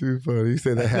 It's too funny. He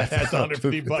said that hat's That's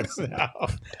 $150 now.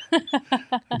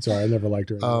 I'm sorry, I never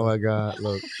liked her. Oh my God.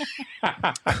 Look.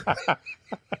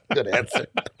 Good answer.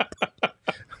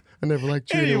 I never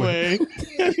liked you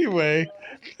Anyway,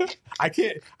 I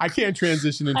can't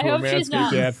transition into I a hope she's Manscaped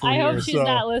not. ad for I you. hope she's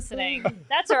not listening.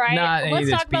 That's all right. Not any Let's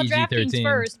that's talk about DraftKings PG-13.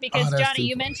 first because Oh, that's Johnny, too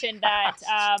you funny. mentioned that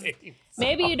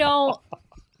maybe you don't.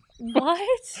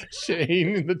 What?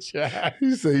 Shane in the chat.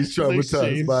 He said he's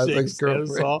traumatized by his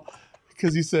ex-girlfriend.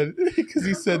 Because he said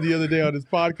the other day on his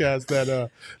podcast that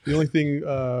the only thing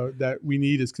that we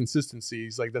need is consistency.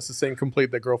 He's like, that's the same complaint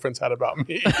that girlfriends had about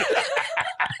me.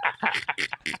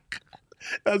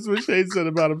 That's what Shane said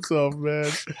about himself, man.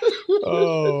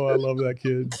 Oh, I love that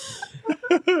kid.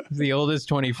 He's the oldest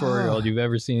 24-year-old you've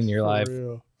ever seen in your For life.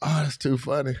 real. Oh, that's too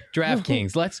funny.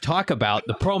 DraftKings. Let's talk about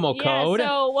the promo Yeah, code.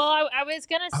 so, well, I was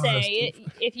going to Oh, say,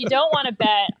 if you don't want to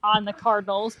bet on the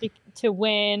Cardinals to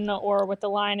win or with the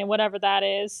line and whatever that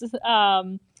is,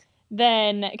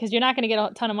 then, because you're not going to get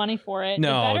a ton of money for it,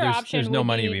 No, the better there's option no would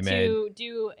money be to be made. to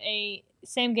do a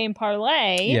same-game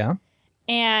parlay yeah.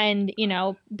 and,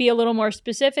 be a little more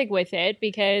specific with it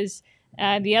because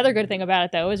the other good thing about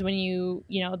it, though, is when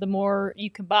the more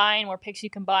you combine, more picks you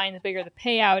combine, the bigger the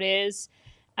payout is.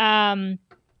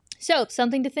 So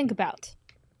something to think about.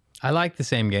 I like the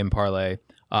same game parlay.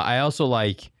 I also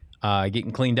like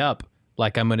getting cleaned up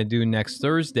like I'm going to do next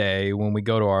Thursday when we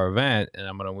go to our event, and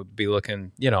I'm going to be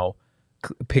looking,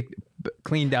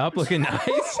 cleaned up, looking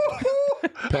nice.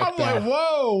 I'm like,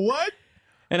 whoa, what?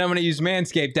 And I'm going to use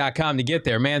manscaped.com to get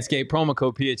there. Manscaped, promo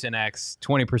code PHNX,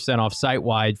 20% off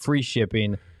site-wide, free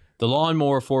shipping. The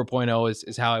Lawnmower 4.0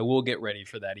 is how I will get ready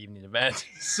for that evening event.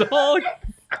 So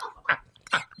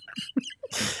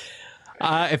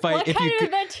If What you kind of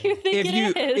event do you think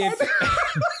it is?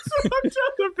 I'm trying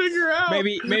to figure out.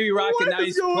 maybe rock a What nice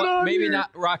is going on maybe here?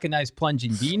 not rock a nice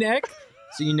plunging V-neck,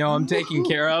 so you know I'm taken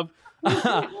care of.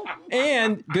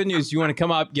 And good news, you want to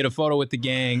come up, get a photo with the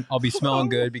gang. I'll be smelling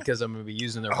good because I'm going to be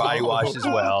using their body wash as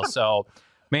well. So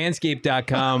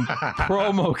manscaped.com,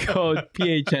 promo code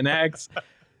PHNX.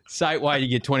 Site-wide, you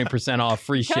get 20% off,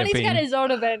 free Tony's shipping. got his own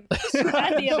event at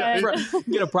the event.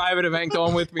 Get a private event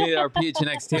going with me at our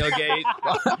PHNX tailgate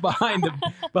behind the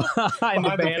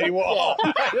banner. paywall.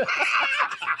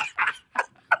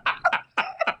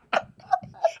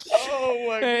 Oh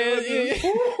my goodness.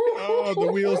 Oh,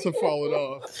 the wheels have fallen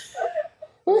off.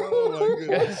 Oh my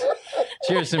goodness.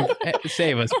 Cheers and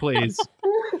save us, please.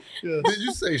 Yes. Did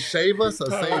you say shave us or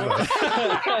save us?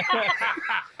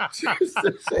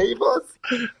 Save us?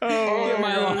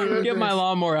 Oh, Get my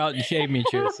lawnmower out and shave me,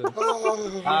 Cheerson.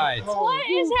 All right. What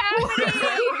is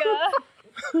happening?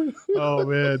 Oh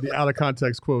man, the out of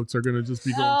context quotes are gonna just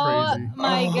be going Oh crazy.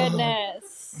 my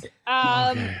goodness.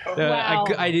 Wow.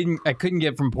 I couldn't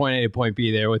get from point A to point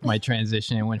B there with my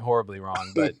transition. It went horribly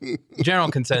wrong. But general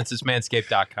consensus,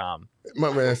 manscaped.com.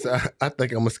 My man said, I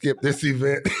think I'm going to skip this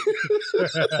event.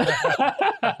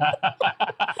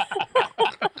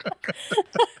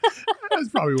 That's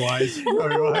probably wise.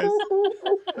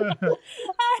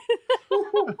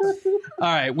 All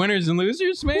right, winners and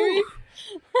losers, maybe?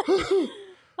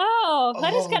 Oh,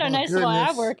 I just got a my nice little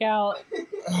ab goodness. workout.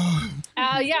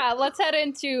 Yeah, let's head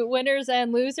into winners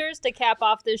and losers to cap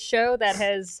off this show that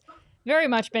has very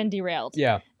much been derailed.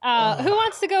 Yeah. Who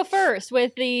wants to go first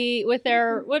with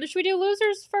their? What should we do?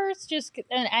 Losers first, just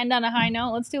and end on a high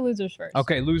note. Let's do losers first.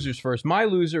 Okay, losers first. My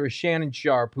loser is Shannon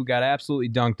Sharpe, who got absolutely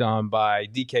dunked on by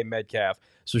DK Metcalf.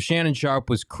 So Shannon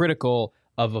Sharpe was critical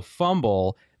of a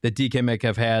fumble that DK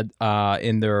Metcalf had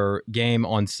in their game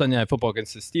on Sunday Night Football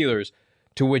against the Steelers,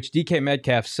 to which DK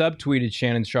Metcalf subtweeted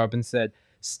Shannon Sharpe and said,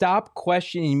 "Stop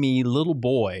questioning me, little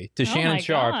boy," to Shannon my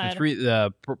Sharpe, God.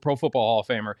 the Pro Football Hall of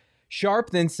Famer. Sharpe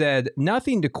then said,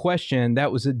 "Nothing to question.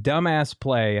 That was a dumbass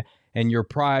play, and your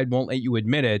pride won't let you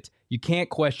admit it. You can't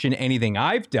question anything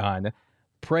I've done.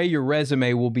 Pray your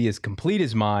resume will be as complete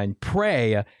as mine.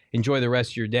 Pray. Enjoy the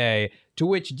rest of your day." To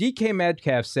which DK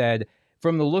Metcalf said,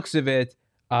 "From the looks of it,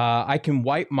 I can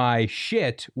wipe my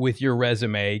shit with your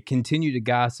resume. Continue to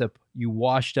gossip, you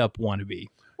washed up wannabe."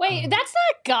 Wait, that's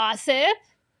not gossip.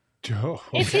 Oh,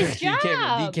 It's his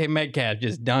job. DK Metcalf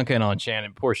just dunking on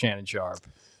Poor Shannon Sharpe.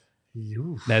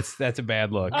 That's a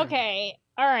bad look. Okay.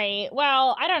 All right.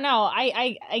 Well, I don't know.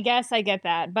 I guess I get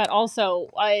that, but also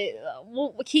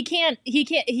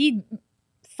he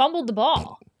fumbled the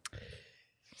ball.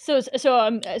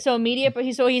 So media, but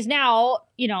he's now,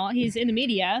 he's in the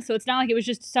media. So it's not like it was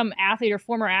just some athlete or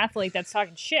former athlete that's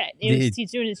talking shit.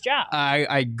 He's doing his job.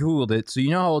 I Googled it. So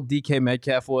you know how old DK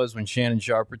Metcalf was when Shannon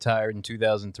Sharpe retired in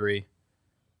 2003?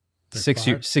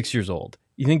 6 years old.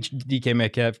 You think DK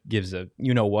Metcalf gives a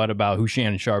what about who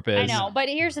Shannon Sharpe is? I know, but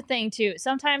here's the thing too.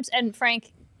 Sometimes, and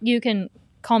Frank, you can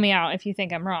call me out if you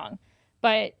think I'm wrong,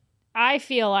 but I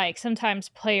feel like sometimes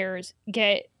players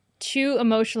get too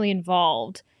emotionally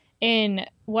involved in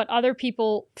what other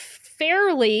people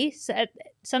fairly said.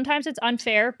 Sometimes it's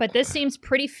unfair, but this seems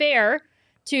pretty fair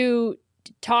to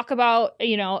talk about,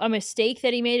 a mistake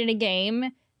that he made in a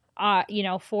game,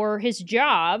 for his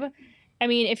job. I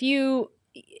mean,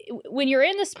 when you're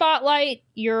in the spotlight,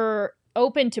 you're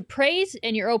open to praise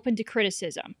and you're open to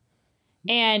criticism.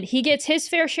 And he gets his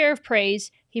fair share of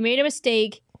praise. He made a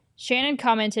mistake. Shannon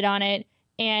commented on it.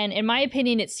 And in my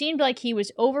opinion, it seemed like he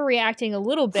was overreacting a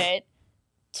little bit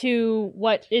to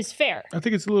what is fair. I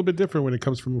think it's a little bit different when it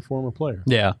comes from a former player.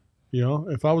 Yeah.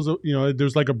 If I was,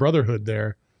 there's like a brotherhood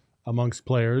there amongst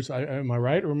players. Am I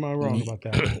right or am I wrong about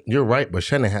that? You're right, but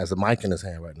Shannon has a mic in his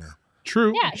hand right now.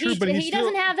 True. Yeah, true, but he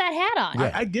doesn't have that hat on.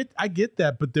 Yeah. I get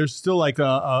that, but there's still like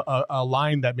a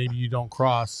line that maybe you don't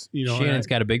cross. Shannon's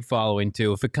got a big following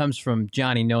too. If it comes from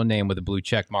Johnny No Name with a blue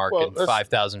check mark and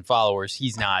 5,000 followers,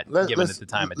 he's not giving it the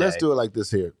time of day. Let's do it like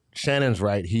this here. Shannon's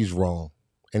right. He's wrong.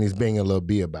 And he's being a little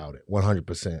B about it.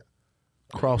 100%.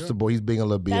 Across the board, he's being a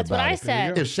little B That's about what I it.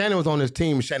 said. If Shannon was on his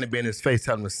team, Shannon be in his face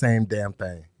telling him the same damn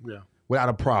thing. Yeah. Without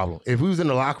a problem. If we was in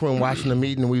the locker room watching the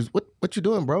meeting and we was, what you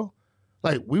doing, bro?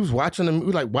 Like, we was watching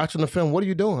the film. What are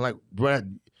you doing? Like,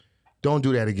 Brad, don't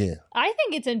do that again. I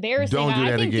think it's embarrassing. Don't do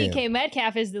that I think again. DK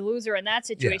Metcalf is the loser in that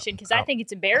situation because I think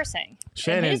it's embarrassing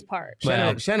on his part.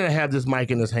 Shannon had this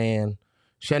mic in his hand.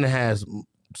 Shannon has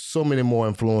so many more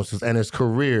influences, and his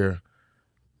career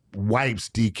wipes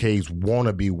DK's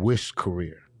wannabe wish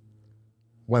career.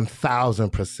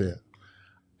 1,000%.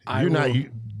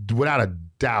 Without a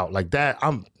doubt. Like that,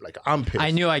 I'm pissed.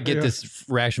 I knew I'd get this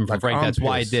reaction from Like, Frank. I'm That's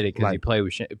why I pissed. did it, because he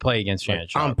Like- play against Shannon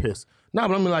Sharp. I'm pissed. No,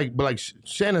 but I mean, but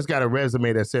Shannon's got a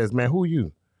resume that says, "Man, who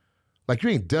you? Like, you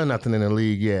ain't done nothing in the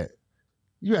league yet.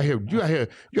 You out here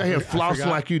flossing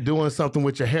like you doing something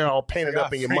with your hair all painted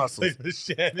up in your muscles. Fuck That's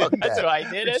that. why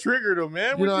I did It it. triggered him,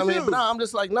 man. You know what I mean? do? But no, I'm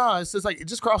just like, no, it's just like, it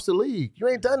just crossed the league. You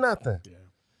ain't done nothing. Yeah.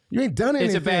 You ain't done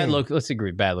anything. It's a bad look. Let's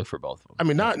agree, bad look for both of them. I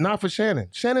mean, not for Shannon.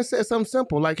 Shannon said something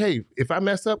simple, like, hey, if I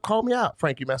mess up, call me out.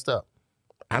 Frank, you messed up.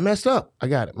 I messed up. I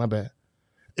got it. My bad.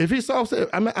 If he saw, said,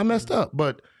 I messed up.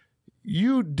 But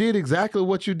you did exactly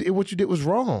what you did. What you did was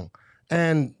wrong.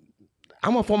 And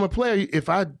I'm a former player. If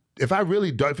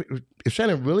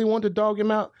Shannon really wanted to dog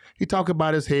him out, he talk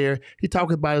about his hair, he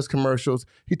talk about his commercials,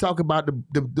 he talk about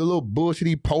the little bullshit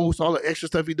he posts, all the extra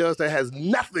stuff he does that has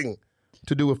nothing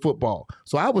to do with football.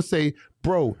 So I would say,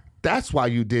 bro, that's why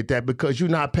you did that, because you're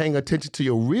not paying attention to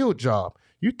your real job.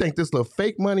 You think this little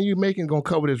fake money you making gonna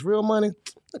cover this real money?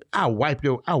 I'll wipe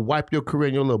your career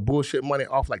and your little bullshit money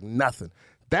off like nothing.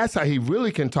 That's how he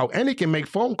really can talk, and he can make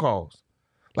phone calls.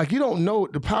 Like, you don't know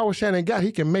the power Shannon got.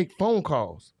 He can make phone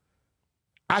calls.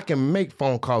 I can make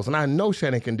phone calls, and I know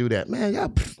Shannon can do that. Man, y'all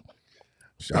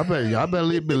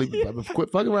better quit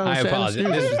fucking around with I Shannon.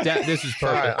 apologize. This is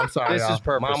perfect. I'm sorry. This y'all. is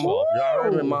purposeful.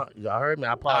 Y'all heard me.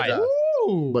 I apologize.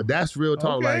 Ooh. But that's real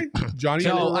talk. Okay. Like, Johnny.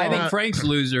 So I think Uh, Frank's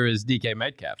loser is DK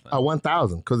Metcalf. Then.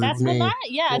 1,000. Because That's it's what me. mine's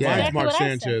Mine's exactly Mark what I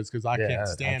said. Sanchez, because I Yeah, I can't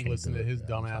stand can't listening do to his it.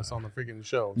 dumbass on the freaking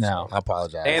show. No. I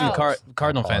apologize. And the Oh.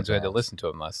 Cardinal fans who had to apologize. listen to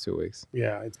him last 2 weeks.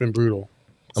 Yeah, it's been brutal.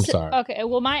 I'm sorry. Okay,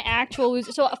 well, my actual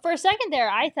loser. So for a second there,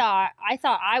 I thought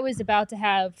I was about to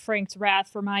have Frank's wrath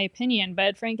for my opinion,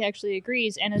 but Frank actually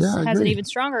agrees and Yeah, I has an agree. even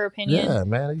stronger opinion. Yeah,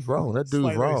 man, he's wrong. That dude's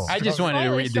Slightly. wrong. I just wanted to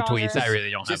Slightly read the tweets. stronger. I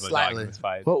really don't Just have a slightly. dog in this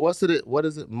fight. What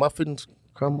is it? Muffins?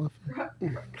 Crud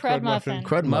muffin? Crud muffin.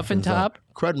 Crud Muffin muffins top?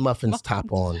 Crud muffins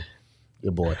top on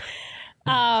your boy.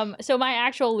 So my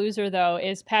actual loser though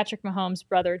is Patrick Mahomes'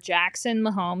 brother Jackson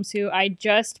Mahomes, who I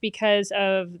just because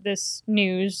of this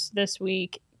news this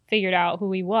week figured out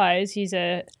who he was. He's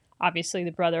obviously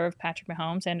the brother of Patrick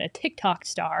Mahomes and a TikTok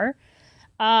star.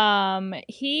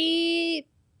 He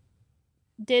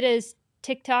did his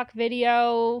TikTok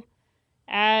video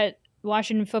at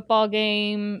Washington football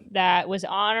game that was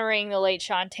honoring the late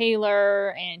Sean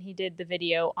Taylor, and he did the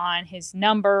video on his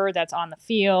number that's on the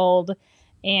field,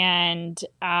 and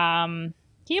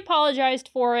he apologized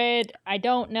for it. I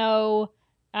don't know.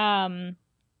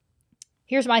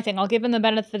 Here's my thing. I'll give him the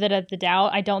benefit of the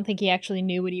doubt. I don't think he actually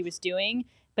knew what he was doing,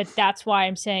 but that's why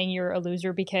I'm saying you're a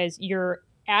loser, because you're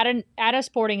at a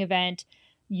sporting event,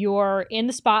 you're in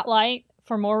the spotlight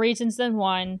for more reasons than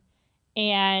one,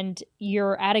 and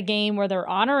you're at a game where they're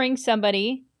honoring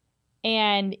somebody,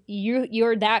 and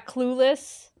you're that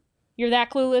clueless. You're that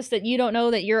clueless that you don't know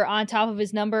that you're on top of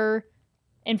his number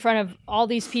in front of all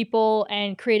these people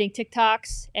and creating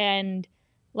TikToks, and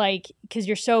like, because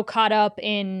you're so caught up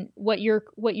in what you're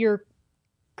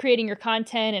creating your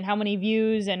content and how many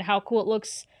views and how cool it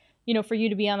looks, for you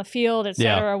to be on the field, et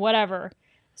cetera, whatever.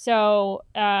 So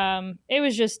it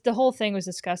was just, the whole thing was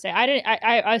disgusting.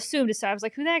 I assumed I was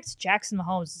like, who the heck's Jackson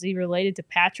Mahomes? Is he related to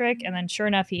Patrick? And then sure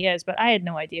enough, he is, but I had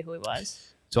no idea who he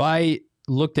was. So I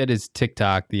looked at his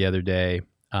TikTok the other day,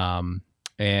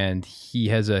 and he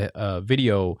has a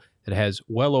video that has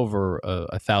well over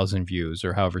 1,000 views,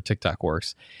 or however TikTok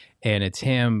works. And it's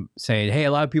him saying, hey,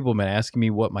 a lot of people have been asking me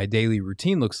what my daily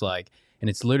routine looks like. And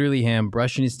it's literally him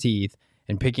brushing his teeth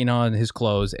and picking on his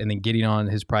clothes and then getting on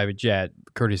his private jet,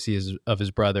 courtesy of his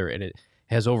brother. And it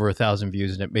has over 1,000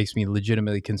 views. And it makes me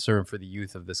legitimately concerned for the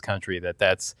youth of this country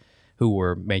that's who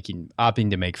we're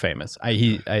opting to make famous. And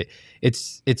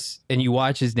you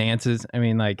watch his dances. I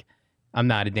mean, like, I'm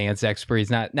not a dance expert.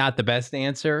 He's not the best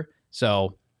dancer.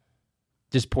 So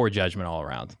just poor judgment all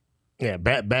around. Yeah,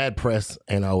 bad press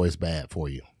ain't always bad for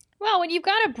you. Well, when you've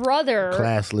got a brother,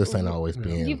 Classless ain't always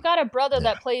being. you've got a brother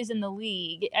that plays in the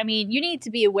league. I mean, you need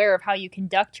to be aware of how you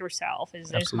conduct yourself.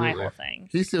 Is my whole thing.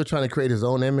 He's still trying to create his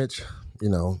own image.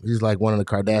 He's like one of the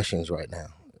Kardashians right now.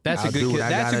 That's I'll a do good. what I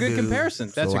That's a gotta good do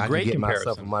comparison. That's so a I great can get comparison.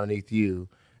 myself from underneath you,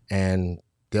 and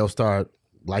they'll start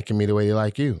liking me the way they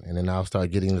like you, and then I'll start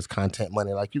getting this content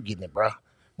money like you getting it, bro. I'm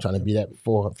trying to be that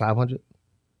 $400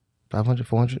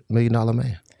 million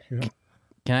man. Yeah.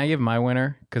 Can I give my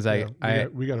winner? Because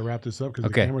we got to wrap this up because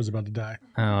Okay. the camera's about to die.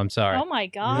 Oh, I'm sorry. Oh my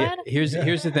God. Here's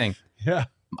the thing. Yeah.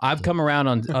 I've come around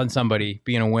on somebody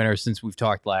being a winner since we've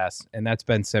talked last, and that's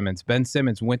Ben Simmons. Ben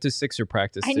Simmons went to Sixer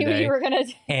practice I knew today you were gonna.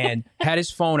 and had his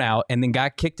phone out, and then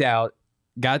got kicked out,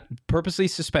 got purposely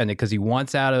suspended because he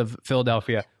wants out of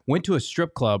Philadelphia. went to a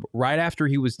strip club right after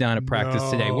he was down at practice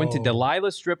today. Went to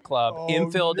Delilah Strip Club in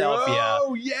Philadelphia.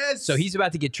 Oh, yes. So he's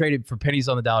about to get traded for pennies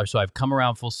on the dollar. So I've come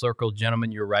around full circle.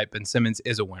 Gentlemen, you're right. Ben Simmons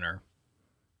is a winner.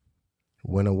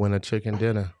 Winner, chicken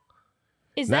dinner.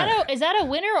 Is that a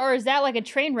winner, or is that like a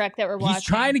train wreck that we're watching? He's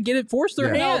trying to get it, force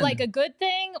their hand. No, like a good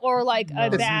thing or like a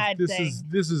bad thing?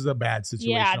 This is a bad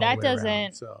situation. Yeah, all that the way doesn't.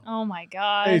 around, so. Oh my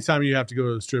God. Anytime you have to go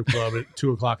to the strip club at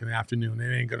 2:00 in the afternoon,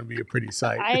 it ain't going to be a pretty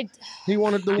sight. He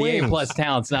wanted the The wings. A+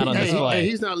 talent's not on display. Hey,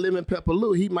 he's not lemon pepper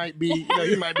Lou. He might be,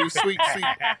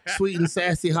 sweet and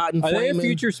sassy, hot and Are they a flaming.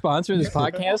 future sponsor of this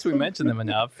podcast? We mentioned them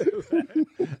enough.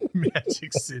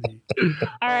 Magic City.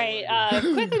 All right,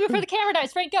 quickly before the camera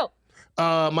dies, Frank, go.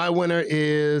 My winner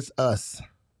is us.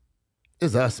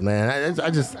 It's us, man. I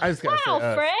just gotta say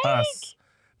us. Frank. Us.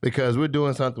 Because we're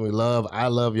doing something we love. I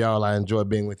love y'all. I enjoy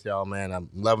being with y'all, man. I'm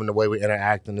loving the way we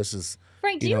interact, and this is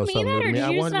Frank, do you mean something that, new to or me.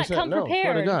 did you just not 100%. come No,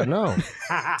 prepared? Swear to God, no.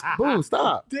 Boo,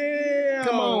 stop. Damn.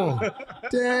 Come on.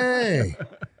 Dang.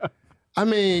 I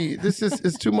mean,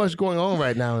 it's too much going on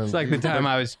right now. It's like the time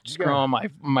I was scrolling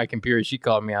my computer. She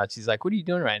called me out. She's like, "What are you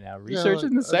doing right now? Researching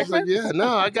the I was segment?" like, no,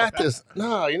 I got this.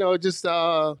 No, just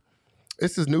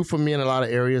this is new for me in a lot of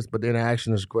areas, but the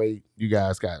interaction is great. You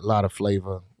guys got a lot of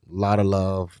flavor, a lot of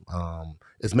love.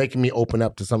 It's making me open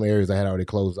up to some areas I had already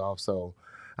closed off. So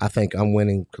I think I'm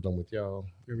winning because I'm with y'all.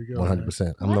 Here we go.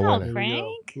 100%. I'm the Wow, winner.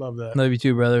 Frank. Love that. Love you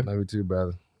too, brother. Love you too,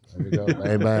 brother. There we go.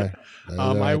 Amen.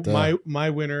 My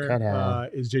winner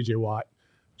is JJ Watt,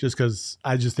 just because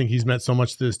I just think he's meant so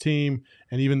much to this team,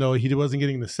 and even though he wasn't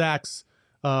getting the sacks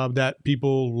that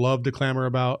people love to clamor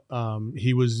about,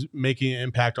 he was making an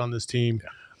impact on this team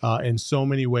in so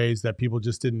many ways that people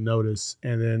just didn't notice.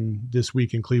 And then this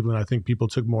week in Cleveland, I think people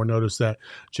took more notice that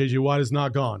JJ Watt is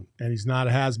not gone, and he's not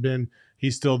a has-been.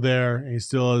 He's still there, and he's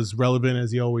still as relevant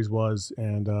as he always was,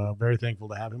 and very thankful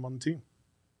to have him on the team.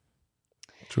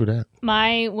 True that.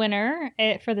 My winner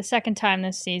for the second time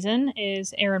this season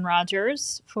is Aaron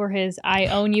Rodgers for his "I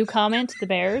own you" comment to the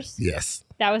Bears. Yes.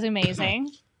 That was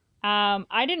amazing.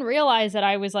 I didn't realize that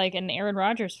I was like an Aaron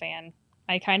Rodgers fan.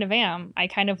 I kind of am. I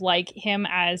kind of like him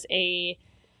as I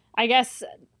guess,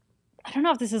 I don't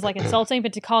know if this is like insulting,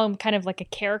 but to call him kind of like a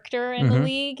character in the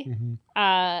league. Mm-hmm.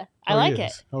 I like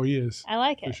it. Oh, he is. I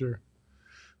like it. For sure.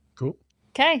 Cool.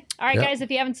 Okay. All right, Yep. guys,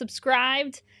 if you haven't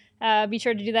subscribed, be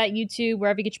sure to do that. YouTube,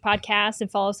 wherever you get your podcasts, and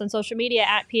follow us on social media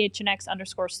at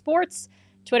PHNX_sports,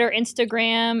 Twitter,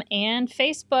 Instagram, and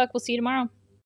Facebook. We'll see you tomorrow.